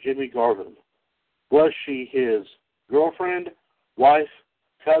gorgeous Jimmy Garvin? Was she his girlfriend, wife,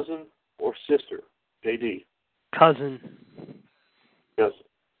 cousin, or sister? JD. Cousin.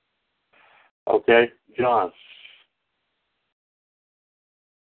 Okay, John.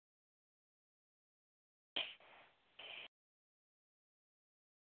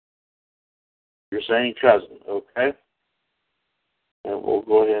 You're saying cousin, okay? And we'll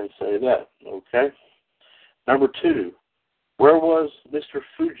go ahead and say that, okay? Number 2, where was Mr.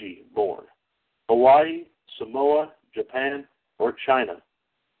 Fuji born? Hawaii, Samoa, Japan, or China?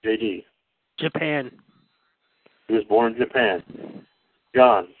 JD. Japan. He was born in Japan.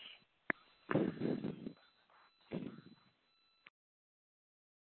 John.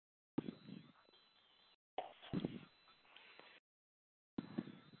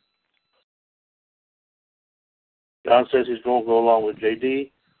 John says he's going to go along with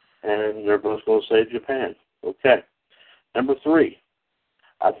JD, and they're both going to say Japan. Okay. Number 3.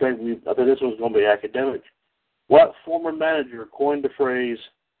 I think this one's going to be academic. What former manager coined the phrase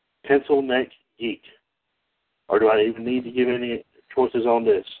pencil neck geek? Or do I even need to give any choices on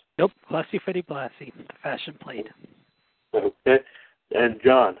this? Nope. Blassie Freddy Blassie, the fashion plate. Okay. And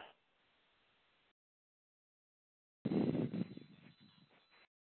John.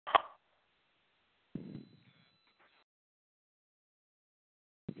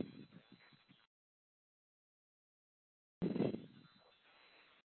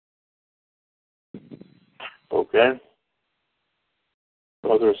 Okay.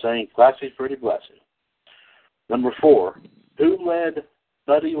 So they're saying classy, pretty Blassie. Number 4. Who led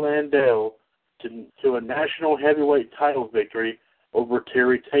Buddy Landel to a national heavyweight title victory over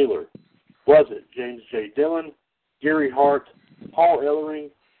Terry Taylor? Was it James J. Dillon, Gary Hart, Paul Ellering,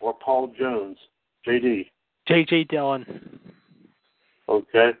 or Paul Jones? JD. J.J. Dillon.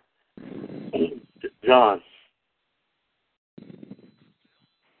 Okay. John.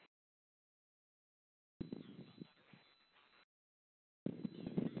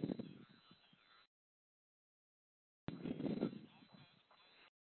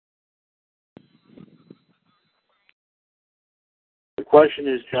 The question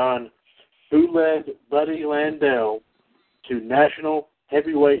is, John, who led Buddy Landel to a national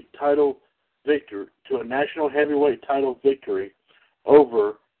heavyweight title victory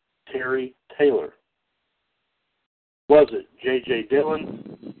over Terry Taylor? Was it J.J.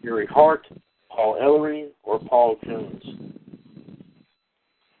 Dillon, Gary Hart, Paul Ellering, or Paul Jones?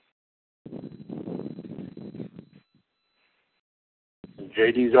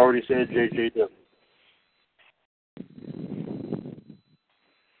 JD's already said J.J. Dillon.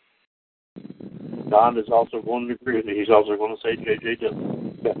 Don is also going to agree with me. He's also going to say J.J.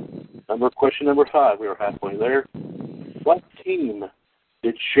 Dillon. Okay. Question number 5. We are halfway there. What team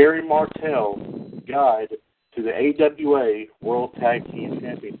did Sherry Martel guide to the AWA World Tag Team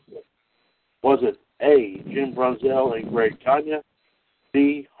Championship? Was it A, Jim Brunzell and Greg Gagne,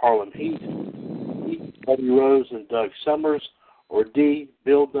 B, Harlem Heat, C, Buddy Rose and Doug Summers, or D,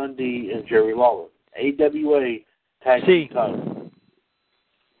 Bill Dundee and Jerry Lawler? AWA Tag Team title.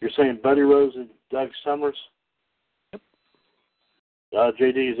 You're saying Buddy Rose and Doug Summers? Yep.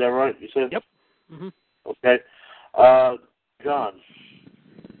 JD, is that right? You said? Yep. Mm-hmm. Okay. John.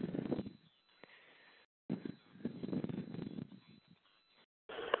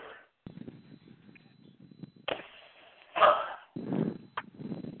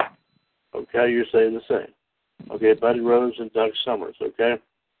 Okay, you're saying the same. Okay, Buddy Rose and Doug Summers, okay?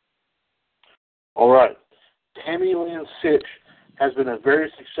 All right. Tammy Lynn Sitch has been a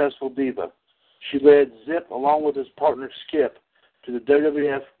very successful diva. She led Zip, along with his partner Skip, to the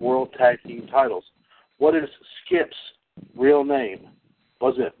WWF World Tag Team titles. What is Skip's real name?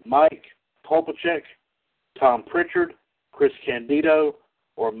 Was it Mike Kolpachek, Tom Pritchard, Chris Candido,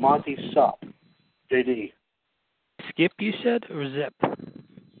 or Monty Sopp? JD. Skip, you said, or Zip?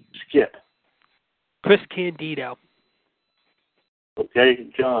 Skip. Chris Candido. Okay,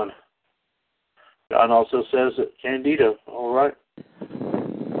 John. John also says that Candido. All right.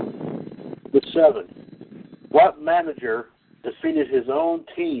 Number 7. What manager defeated his own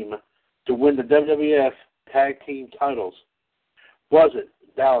team to win the WWF Tag Team titles? Was it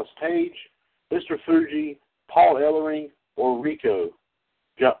Dallas Page, Mr. Fuji, Paul Ellering, or Rico?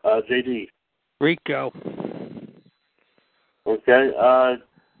 JD. Rico. Okay,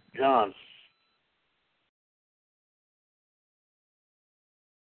 John.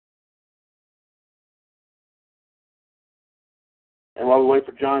 And while we wait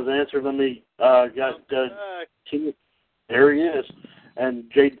for John's answer, let me there he is.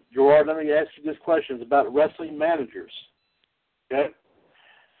 And Gerard, let me ask you this question. It's about wrestling managers. Okay?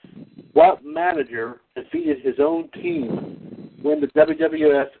 What manager defeated his own team to win the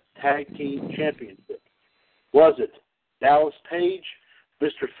WWF Tag Team Championship? Was it Dallas Page,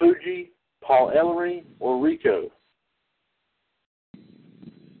 Mr. Fuji, Paul Ellering, or Rico?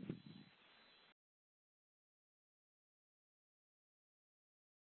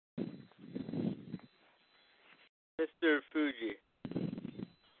 Mr. Fuji.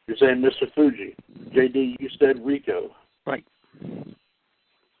 You're saying Mr. Fuji. JD, you said Rico. Right.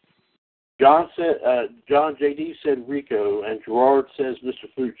 John JD said Rico, and Gerard says Mr.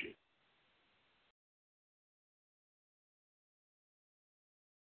 Fuji.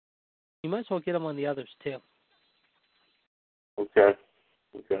 You might as well get him on the others, too. Okay.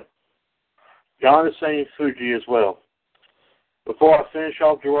 John is saying Fuji as well. Before I finish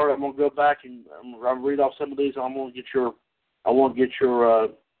off, Gerard, I'm going to go back and I'm going to read off some of these. I want to get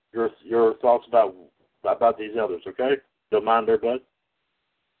your thoughts about these others. Okay? Don't mind there, bud.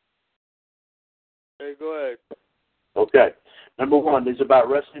 Hey, go ahead. Okay. Number 1, these are about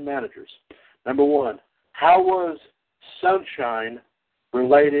wrestling managers. Number 1, how was Sunshine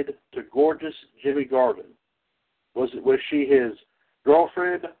related to gorgeous Jimmy Garvin? Was she his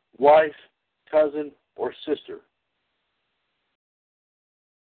girlfriend, wife, cousin, or sister?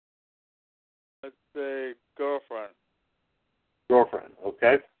 Let's say girlfriend. Girlfriend,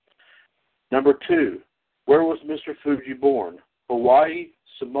 okay. Number 2, where was Mr. Fuji born? Hawaii,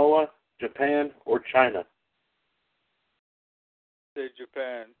 Samoa, Japan, or China? Say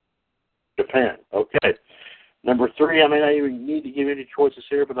Japan. Japan, okay. Number 3, I may not even need to give any choices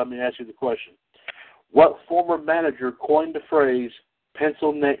here, but let me ask you the question. What former manager coined the phrase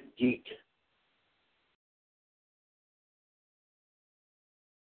pencil neck geek?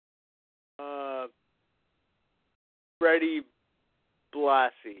 Freddie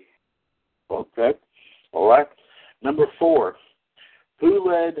Blassie. Okay, all right. Number 4, who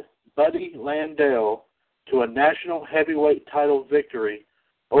led Buddy Landell to a national heavyweight title victory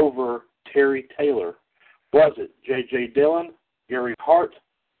over Terry Taylor? Was it J.J. Dillon, Gary Hart,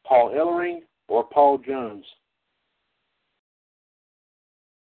 Paul Ellering, or Paul Jones?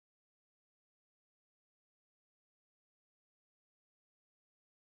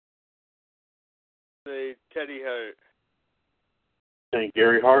 Say Teddy Hart. Saying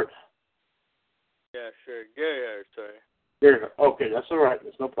Gary Hart? Yeah, sure. Gary Hart, sorry. Gary Hart. Okay, that's all right.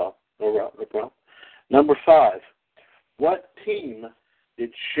 That's no problem. No problem. Number 5, what team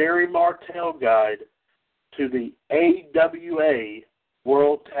did Sherry Martel guide to the AWA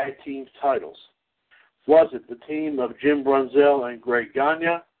World Tag Team titles? Was it the team of Jim Brunzell and Greg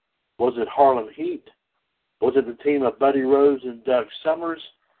Gagne? Was it Harlem Heat? Was it the team of Buddy Rose and Doug Summers?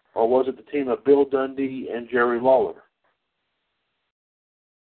 Or was it the team of Bill Dundee and Jerry Lawler?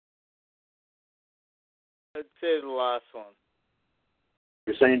 Let's say the last one.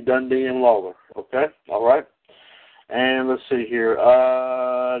 You're saying Dundee and Lawler. Okay, all right. And let's see here.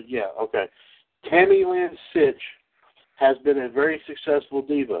 Okay. Tammy Lynn Sitch has been a very successful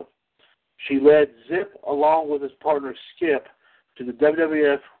diva. She led Zip, along with his partner Skip, to the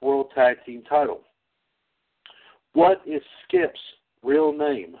WWF World Tag Team title. What is Skip's real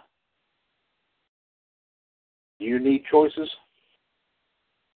name? Do you need choices?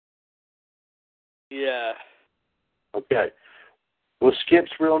 Yeah. Okay. Was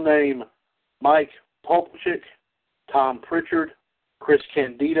Skip's real name Mike Polchik, Tom Pritchard, Chris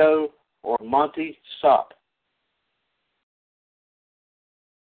Candido, or Monty Sopp?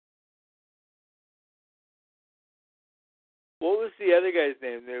 What was the other guy's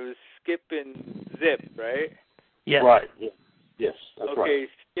name? There was Skip and Zip, right? Yes. Right. Yes, that's right. Okay,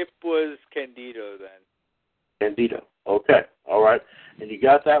 Skip was Candido then. Candido. Okay. All right. And you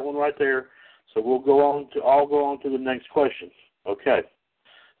got that one right there. So we'll go on to the next question. Okay.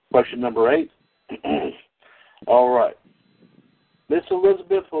 Question number 8. All right. Miss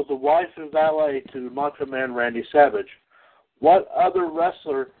Elizabeth was the wife and valet to Macho Man Randy Savage. What other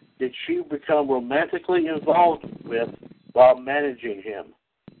wrestler did she become romantically involved with while managing him?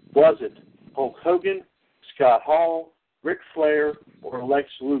 Was it Hulk Hogan, Scott Hall, Ric Flair, or Lex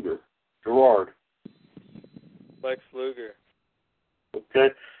Luger? Gerard. Lex Luger. Okay.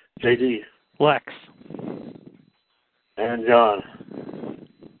 JD. Lex. And John.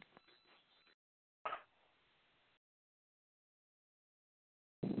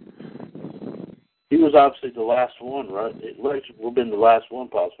 He was obviously the last one, right? Lex would have been the last one,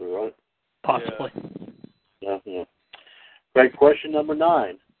 possibly, right? Possibly. Yeah. Great question number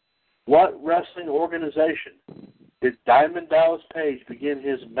 9. What wrestling organization did Diamond Dallas Page begin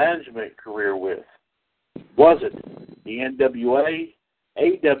his management career with? Was it the NWA,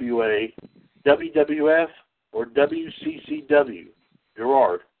 AWA, WWF, or WCCW?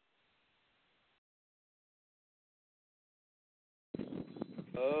 Gerard.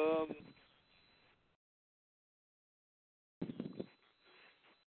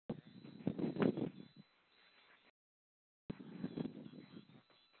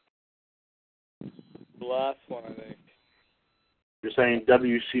 The last one, I think. You're saying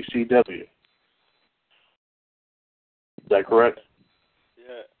WCCW. Is that correct?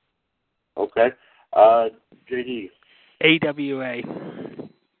 Yeah. Okay. JD. AWA.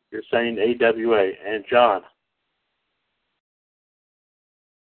 You're saying AWA. And John.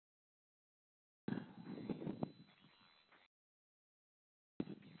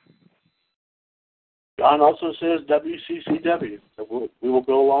 John also says WCCW. So we will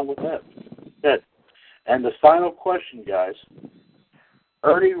go along with that. Good. And the final question, guys.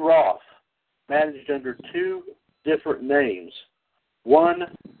 Ernie Roth managed under 2 different names.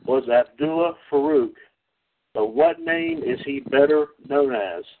 One was Abdullah Farouk. So what name is he better known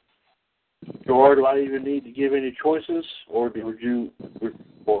as? Or do I even need to give any choices? Or would you...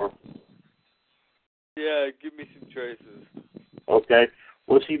 Yeah, give me some choices. Okay.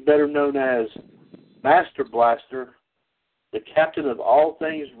 Was he better known as Master Blaster, the captain of all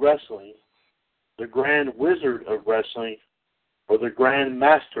things wrestling, the Grand Wizard of Wrestling, or the Grand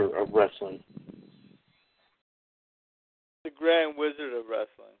Master of Wrestling? The Grand Wizard of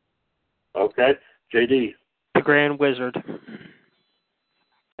Wrestling. Okay. JD. The Grand Wizard.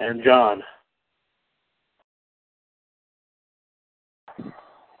 And John.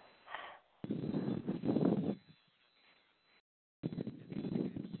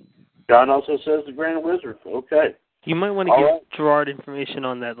 John also says the Grand Wizard. Okay. You might want to give Gerard information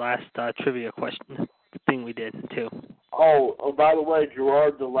on that last trivia question thing we did, too. Oh, by the way,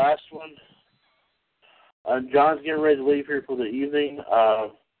 Gerard, the last one, John's getting ready to leave here for the evening.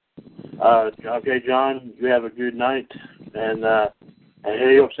 Okay, John, you have a good night. And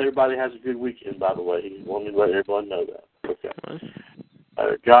he hopes everybody has a good weekend, by the way. He wanted me to let everyone know that. Okay.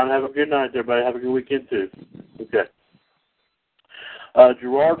 John, have a good night. Everybody have a good weekend, too. Okay.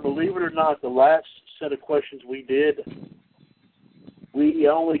 Gerard, believe it or not, the last set of questions we did, we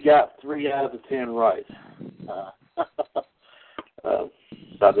only got 3 out of the 10 right. So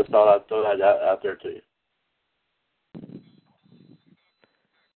I just thought I'd throw that out there to you.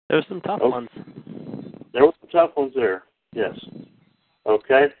 There were some tough ones. There were some tough ones there, yes.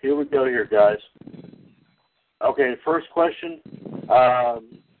 Okay, here we go here, guys. Okay, first question,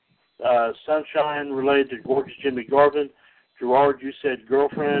 Sunshine related to gorgeous Jimmy Garvin. Gerard, you said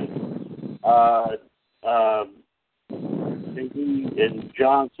girlfriend. And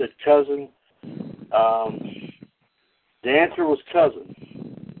John said cousin. The answer was cousin.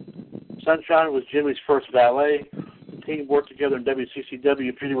 Sunshine was Jimmy's first valet. The team worked together in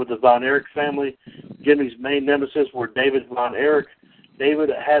WCCW, feuding with the Von Erich family. Jimmy's main nemesis were David Von Erich.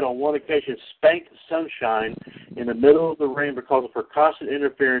 David had on one occasion spanked Sunshine in the middle of the ring because of her constant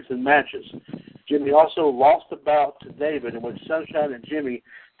interference in matches. Jimmy also lost a bout to David in which Sunshine and Jimmy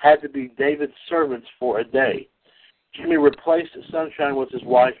had to be David's servants for a day. Jimmy replaced Sunshine with his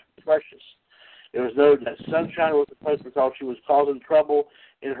wife, Precious. It was noted that Sunshine was replaced because she was causing trouble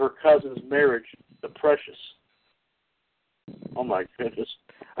in her cousin's marriage, the Precious. Oh, my goodness.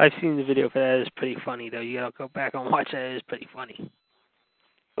 I've seen the video for that. It's pretty funny, though. You got to go back and watch that. It is pretty funny.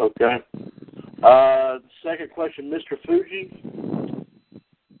 Okay. Second question, Mr. Fuji.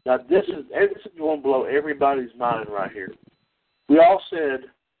 Now, this is going to blow everybody's mind right here. We all said,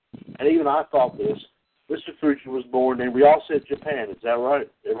 and even I thought this, Mr. Fuji was born, and we all said Japan. Is that right?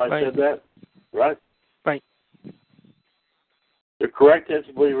 Everybody said that? Right? Right. The correct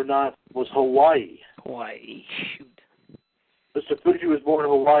answer, believe it or not, was Hawaii. Hawaii. Shoot. Mr. Fuji was born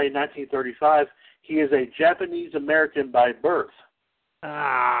in Hawaii in 1935. He is a Japanese-American by birth.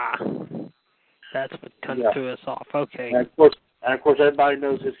 Ah. That's what kind of threw us off. Okay. And of course, everybody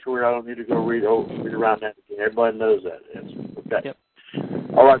knows his career. I don't need to go read around that again. Everybody knows that answer. Okay. Yep.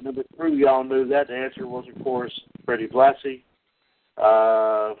 All right, number 3, y'all knew that. The answer was, of course, Freddie Blassie.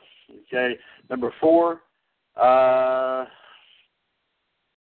 Okay. Number 4,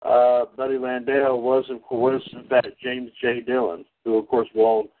 Buddy Landale was, in fact, James J. Dillon, who, of course,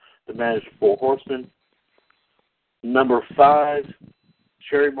 won the manager for Horsemen. Number 5,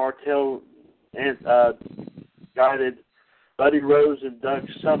 Sherry Martel guided Buddy Rose and Doug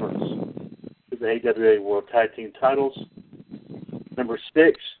Summers to the AWA World Tag Team titles. Number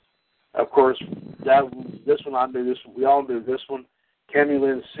 6, of course, this one I knew. This one, we all knew this one. Cammy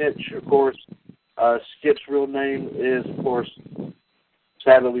Lynn Cinch, of course. Skip's real name is, of course,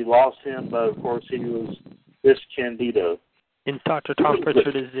 sadly we lost him, but of course he was Chris Candido. And Dr. Tom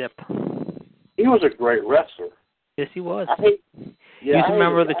Pritchard is Zip. He was a great wrestler. Yes, he was. He was a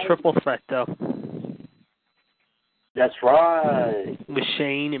member of the Triple Threat, though. That's right. With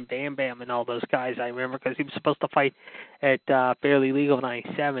Shane and Bam Bam and all those guys, I remember, because he was supposed to fight at Barely Legal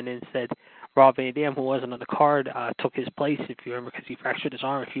 97, and said Rob Van Dam, who wasn't on the card, took his place, if you remember, because he fractured his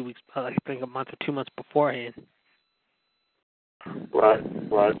arm a few weeks, I think a month or 2 months beforehand. Right.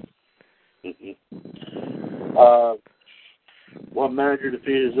 One manager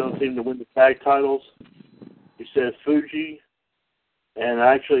defeated his own team to win the tag titles. He said Fuji, and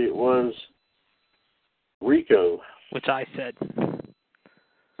actually it was Rico. Which I said.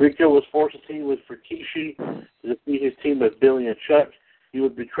 Rico was forced to team with Rikishi to defeat his team of Billy and Chuck. He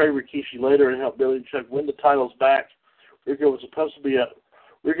would betray Rikishi later and help Billy and Chuck win the titles back. Rico was supposed to be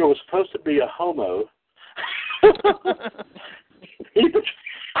a homo.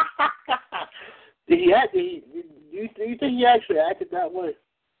 Do you think he actually acted that way?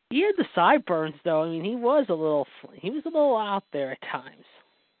 He had the sideburns, though. I mean, he was a little out there at times.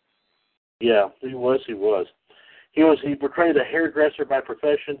 Yeah, he was. He portrayed a hairdresser by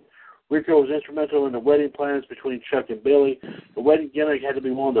profession. Rico was instrumental in the wedding plans between Chuck and Billy. The wedding gimmick had to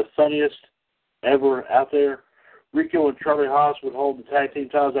be one of the funniest ever out there. Rico and Charlie Haas would hold the tag team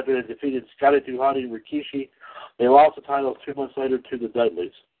titles after they defeated Scotty 2 Hotty and Rikishi. They lost the titles 2 months later to the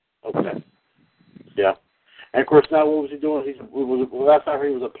Dudleys. Okay. Yeah. And, of course, now what was he doing? Last I heard,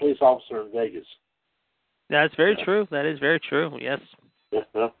 he was a police officer in Vegas. That's very true. That is very true, yes. Yeah.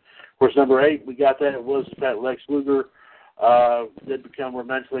 Of course, number 8, we got that. It was that Lex Luger did become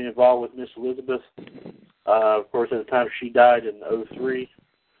romantically involved with Miss Elizabeth. Of course, at the time she died in 2003.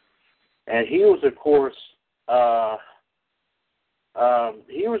 And he was, of course,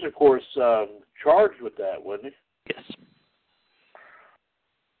 charged with that, wasn't he? Yes.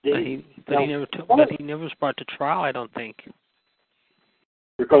 But he never was brought to trial, I don't think.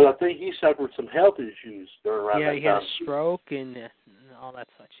 Because I think he suffered some health issues during that time. Yeah, he had a stroke and all that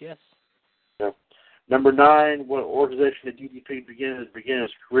such, yes. Yeah. Number 9, what organization did DDP begin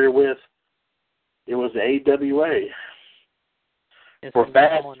his career with? It was the AWA. Yes, for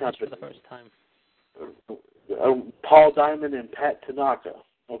Fast Company. For the first time. Paul Diamond and Pat Tanaka.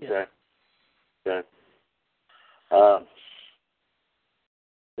 Okay. Yes. Okay.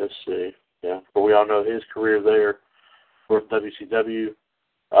 Let's see. Yeah, but we all know his career there for WCW.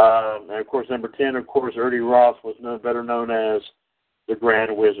 And, of course, number 10, of course, Ernie Roth was better known as the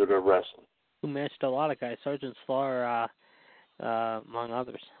Grand Wizard of Wrestling. Who matched a lot of guys, Sergeant Slaughter, among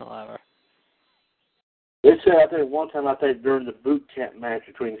others, however. They said, I think, one time, during the boot camp match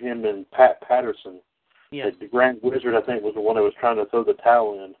between him and Pat Patterson, that the Grand Wizard, I think, was the one that was trying to throw the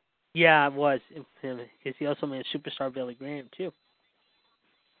towel in. Yeah, it was him, because he also made Superstar Billy Graham, too.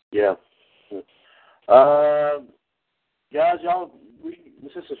 Yeah. Guys,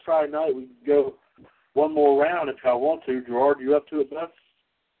 since it's Friday night, we can go one more round if y'all want to. Gerard, you up to it, bud?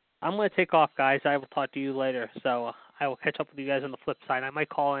 I'm going to take off, guys. I will talk to you later. So I will catch up with you guys on the flip side. I might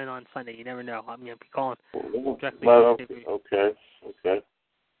call in on Sunday. You never know. I'm going to be calling directly. Okay.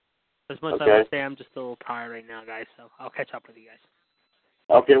 As much as I want to say, I'm just a little tired right now, guys. So I'll catch up with you guys.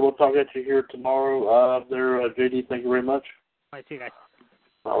 Okay, we'll talk at you here tomorrow. JD, thank you very much. All right, see you guys.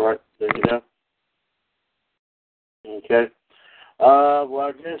 All right, there you go. Okay. Well,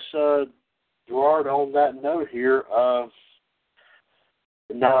 I guess, Gerard, on that note here,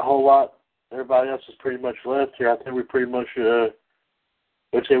 not a whole lot. Everybody else is pretty much left here. I think we pretty much,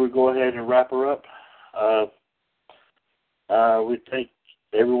 let's say we go ahead and wrap her up. We thank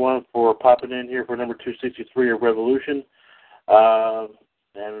everyone for popping in here for number 263 of Revolution.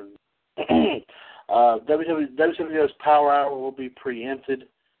 And WCWUS Power Hour will be preempted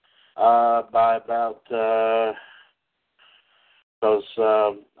by about, because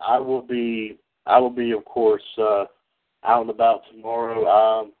I will be, of course, out and about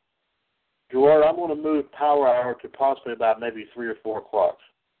tomorrow. Gerard, I'm going to move Power Hour to possibly about maybe 3 or 4 o'clock.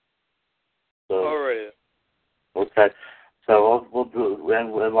 So, all right. Okay. So we'll do it,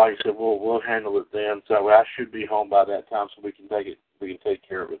 and like I said, we'll handle it then. So I should be home by that time, so we can take it. We can take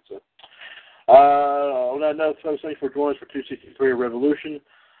care of it. So, on that note, folks, thanks for joining us for 263 Revolution.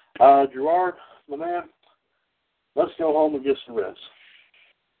 Gerard, my man, let's go home and get some rest.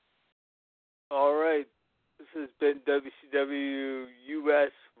 All right. This has been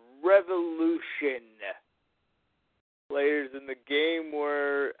WCWUS Revolution. Players in the game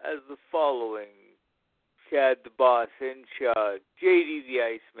were as the following: Chad the Boss Hinshaw, JD the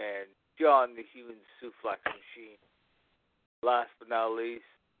Iceman, John the Human Suplex Machine. Last but not least,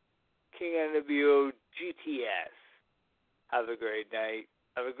 King NWO GTS. Have a great night.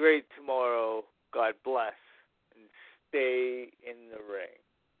 Have a great tomorrow. God bless. And stay in the ring.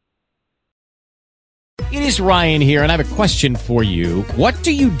 It is Ryan here, and I have a question for you. What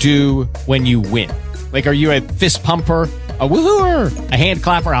do you do when you win? Like, are you a fist pumper, a woohooer, a hand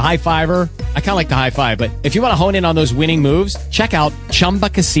clapper, a high fiver? I kind of like the high five, but if you want to hone in on those winning moves, check out Chumba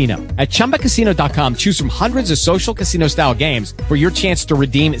Casino. At ChumbaCasino.com, choose from hundreds of social casino-style games for your chance to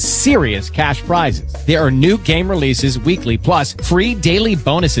redeem serious cash prizes. There are new game releases weekly, plus free daily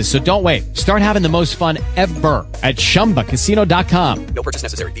bonuses, so don't wait. Start having the most fun ever at ChumbaCasino.com. No purchase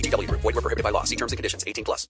necessary. VGW Group. Void where prohibited by law. See terms and conditions. 18+.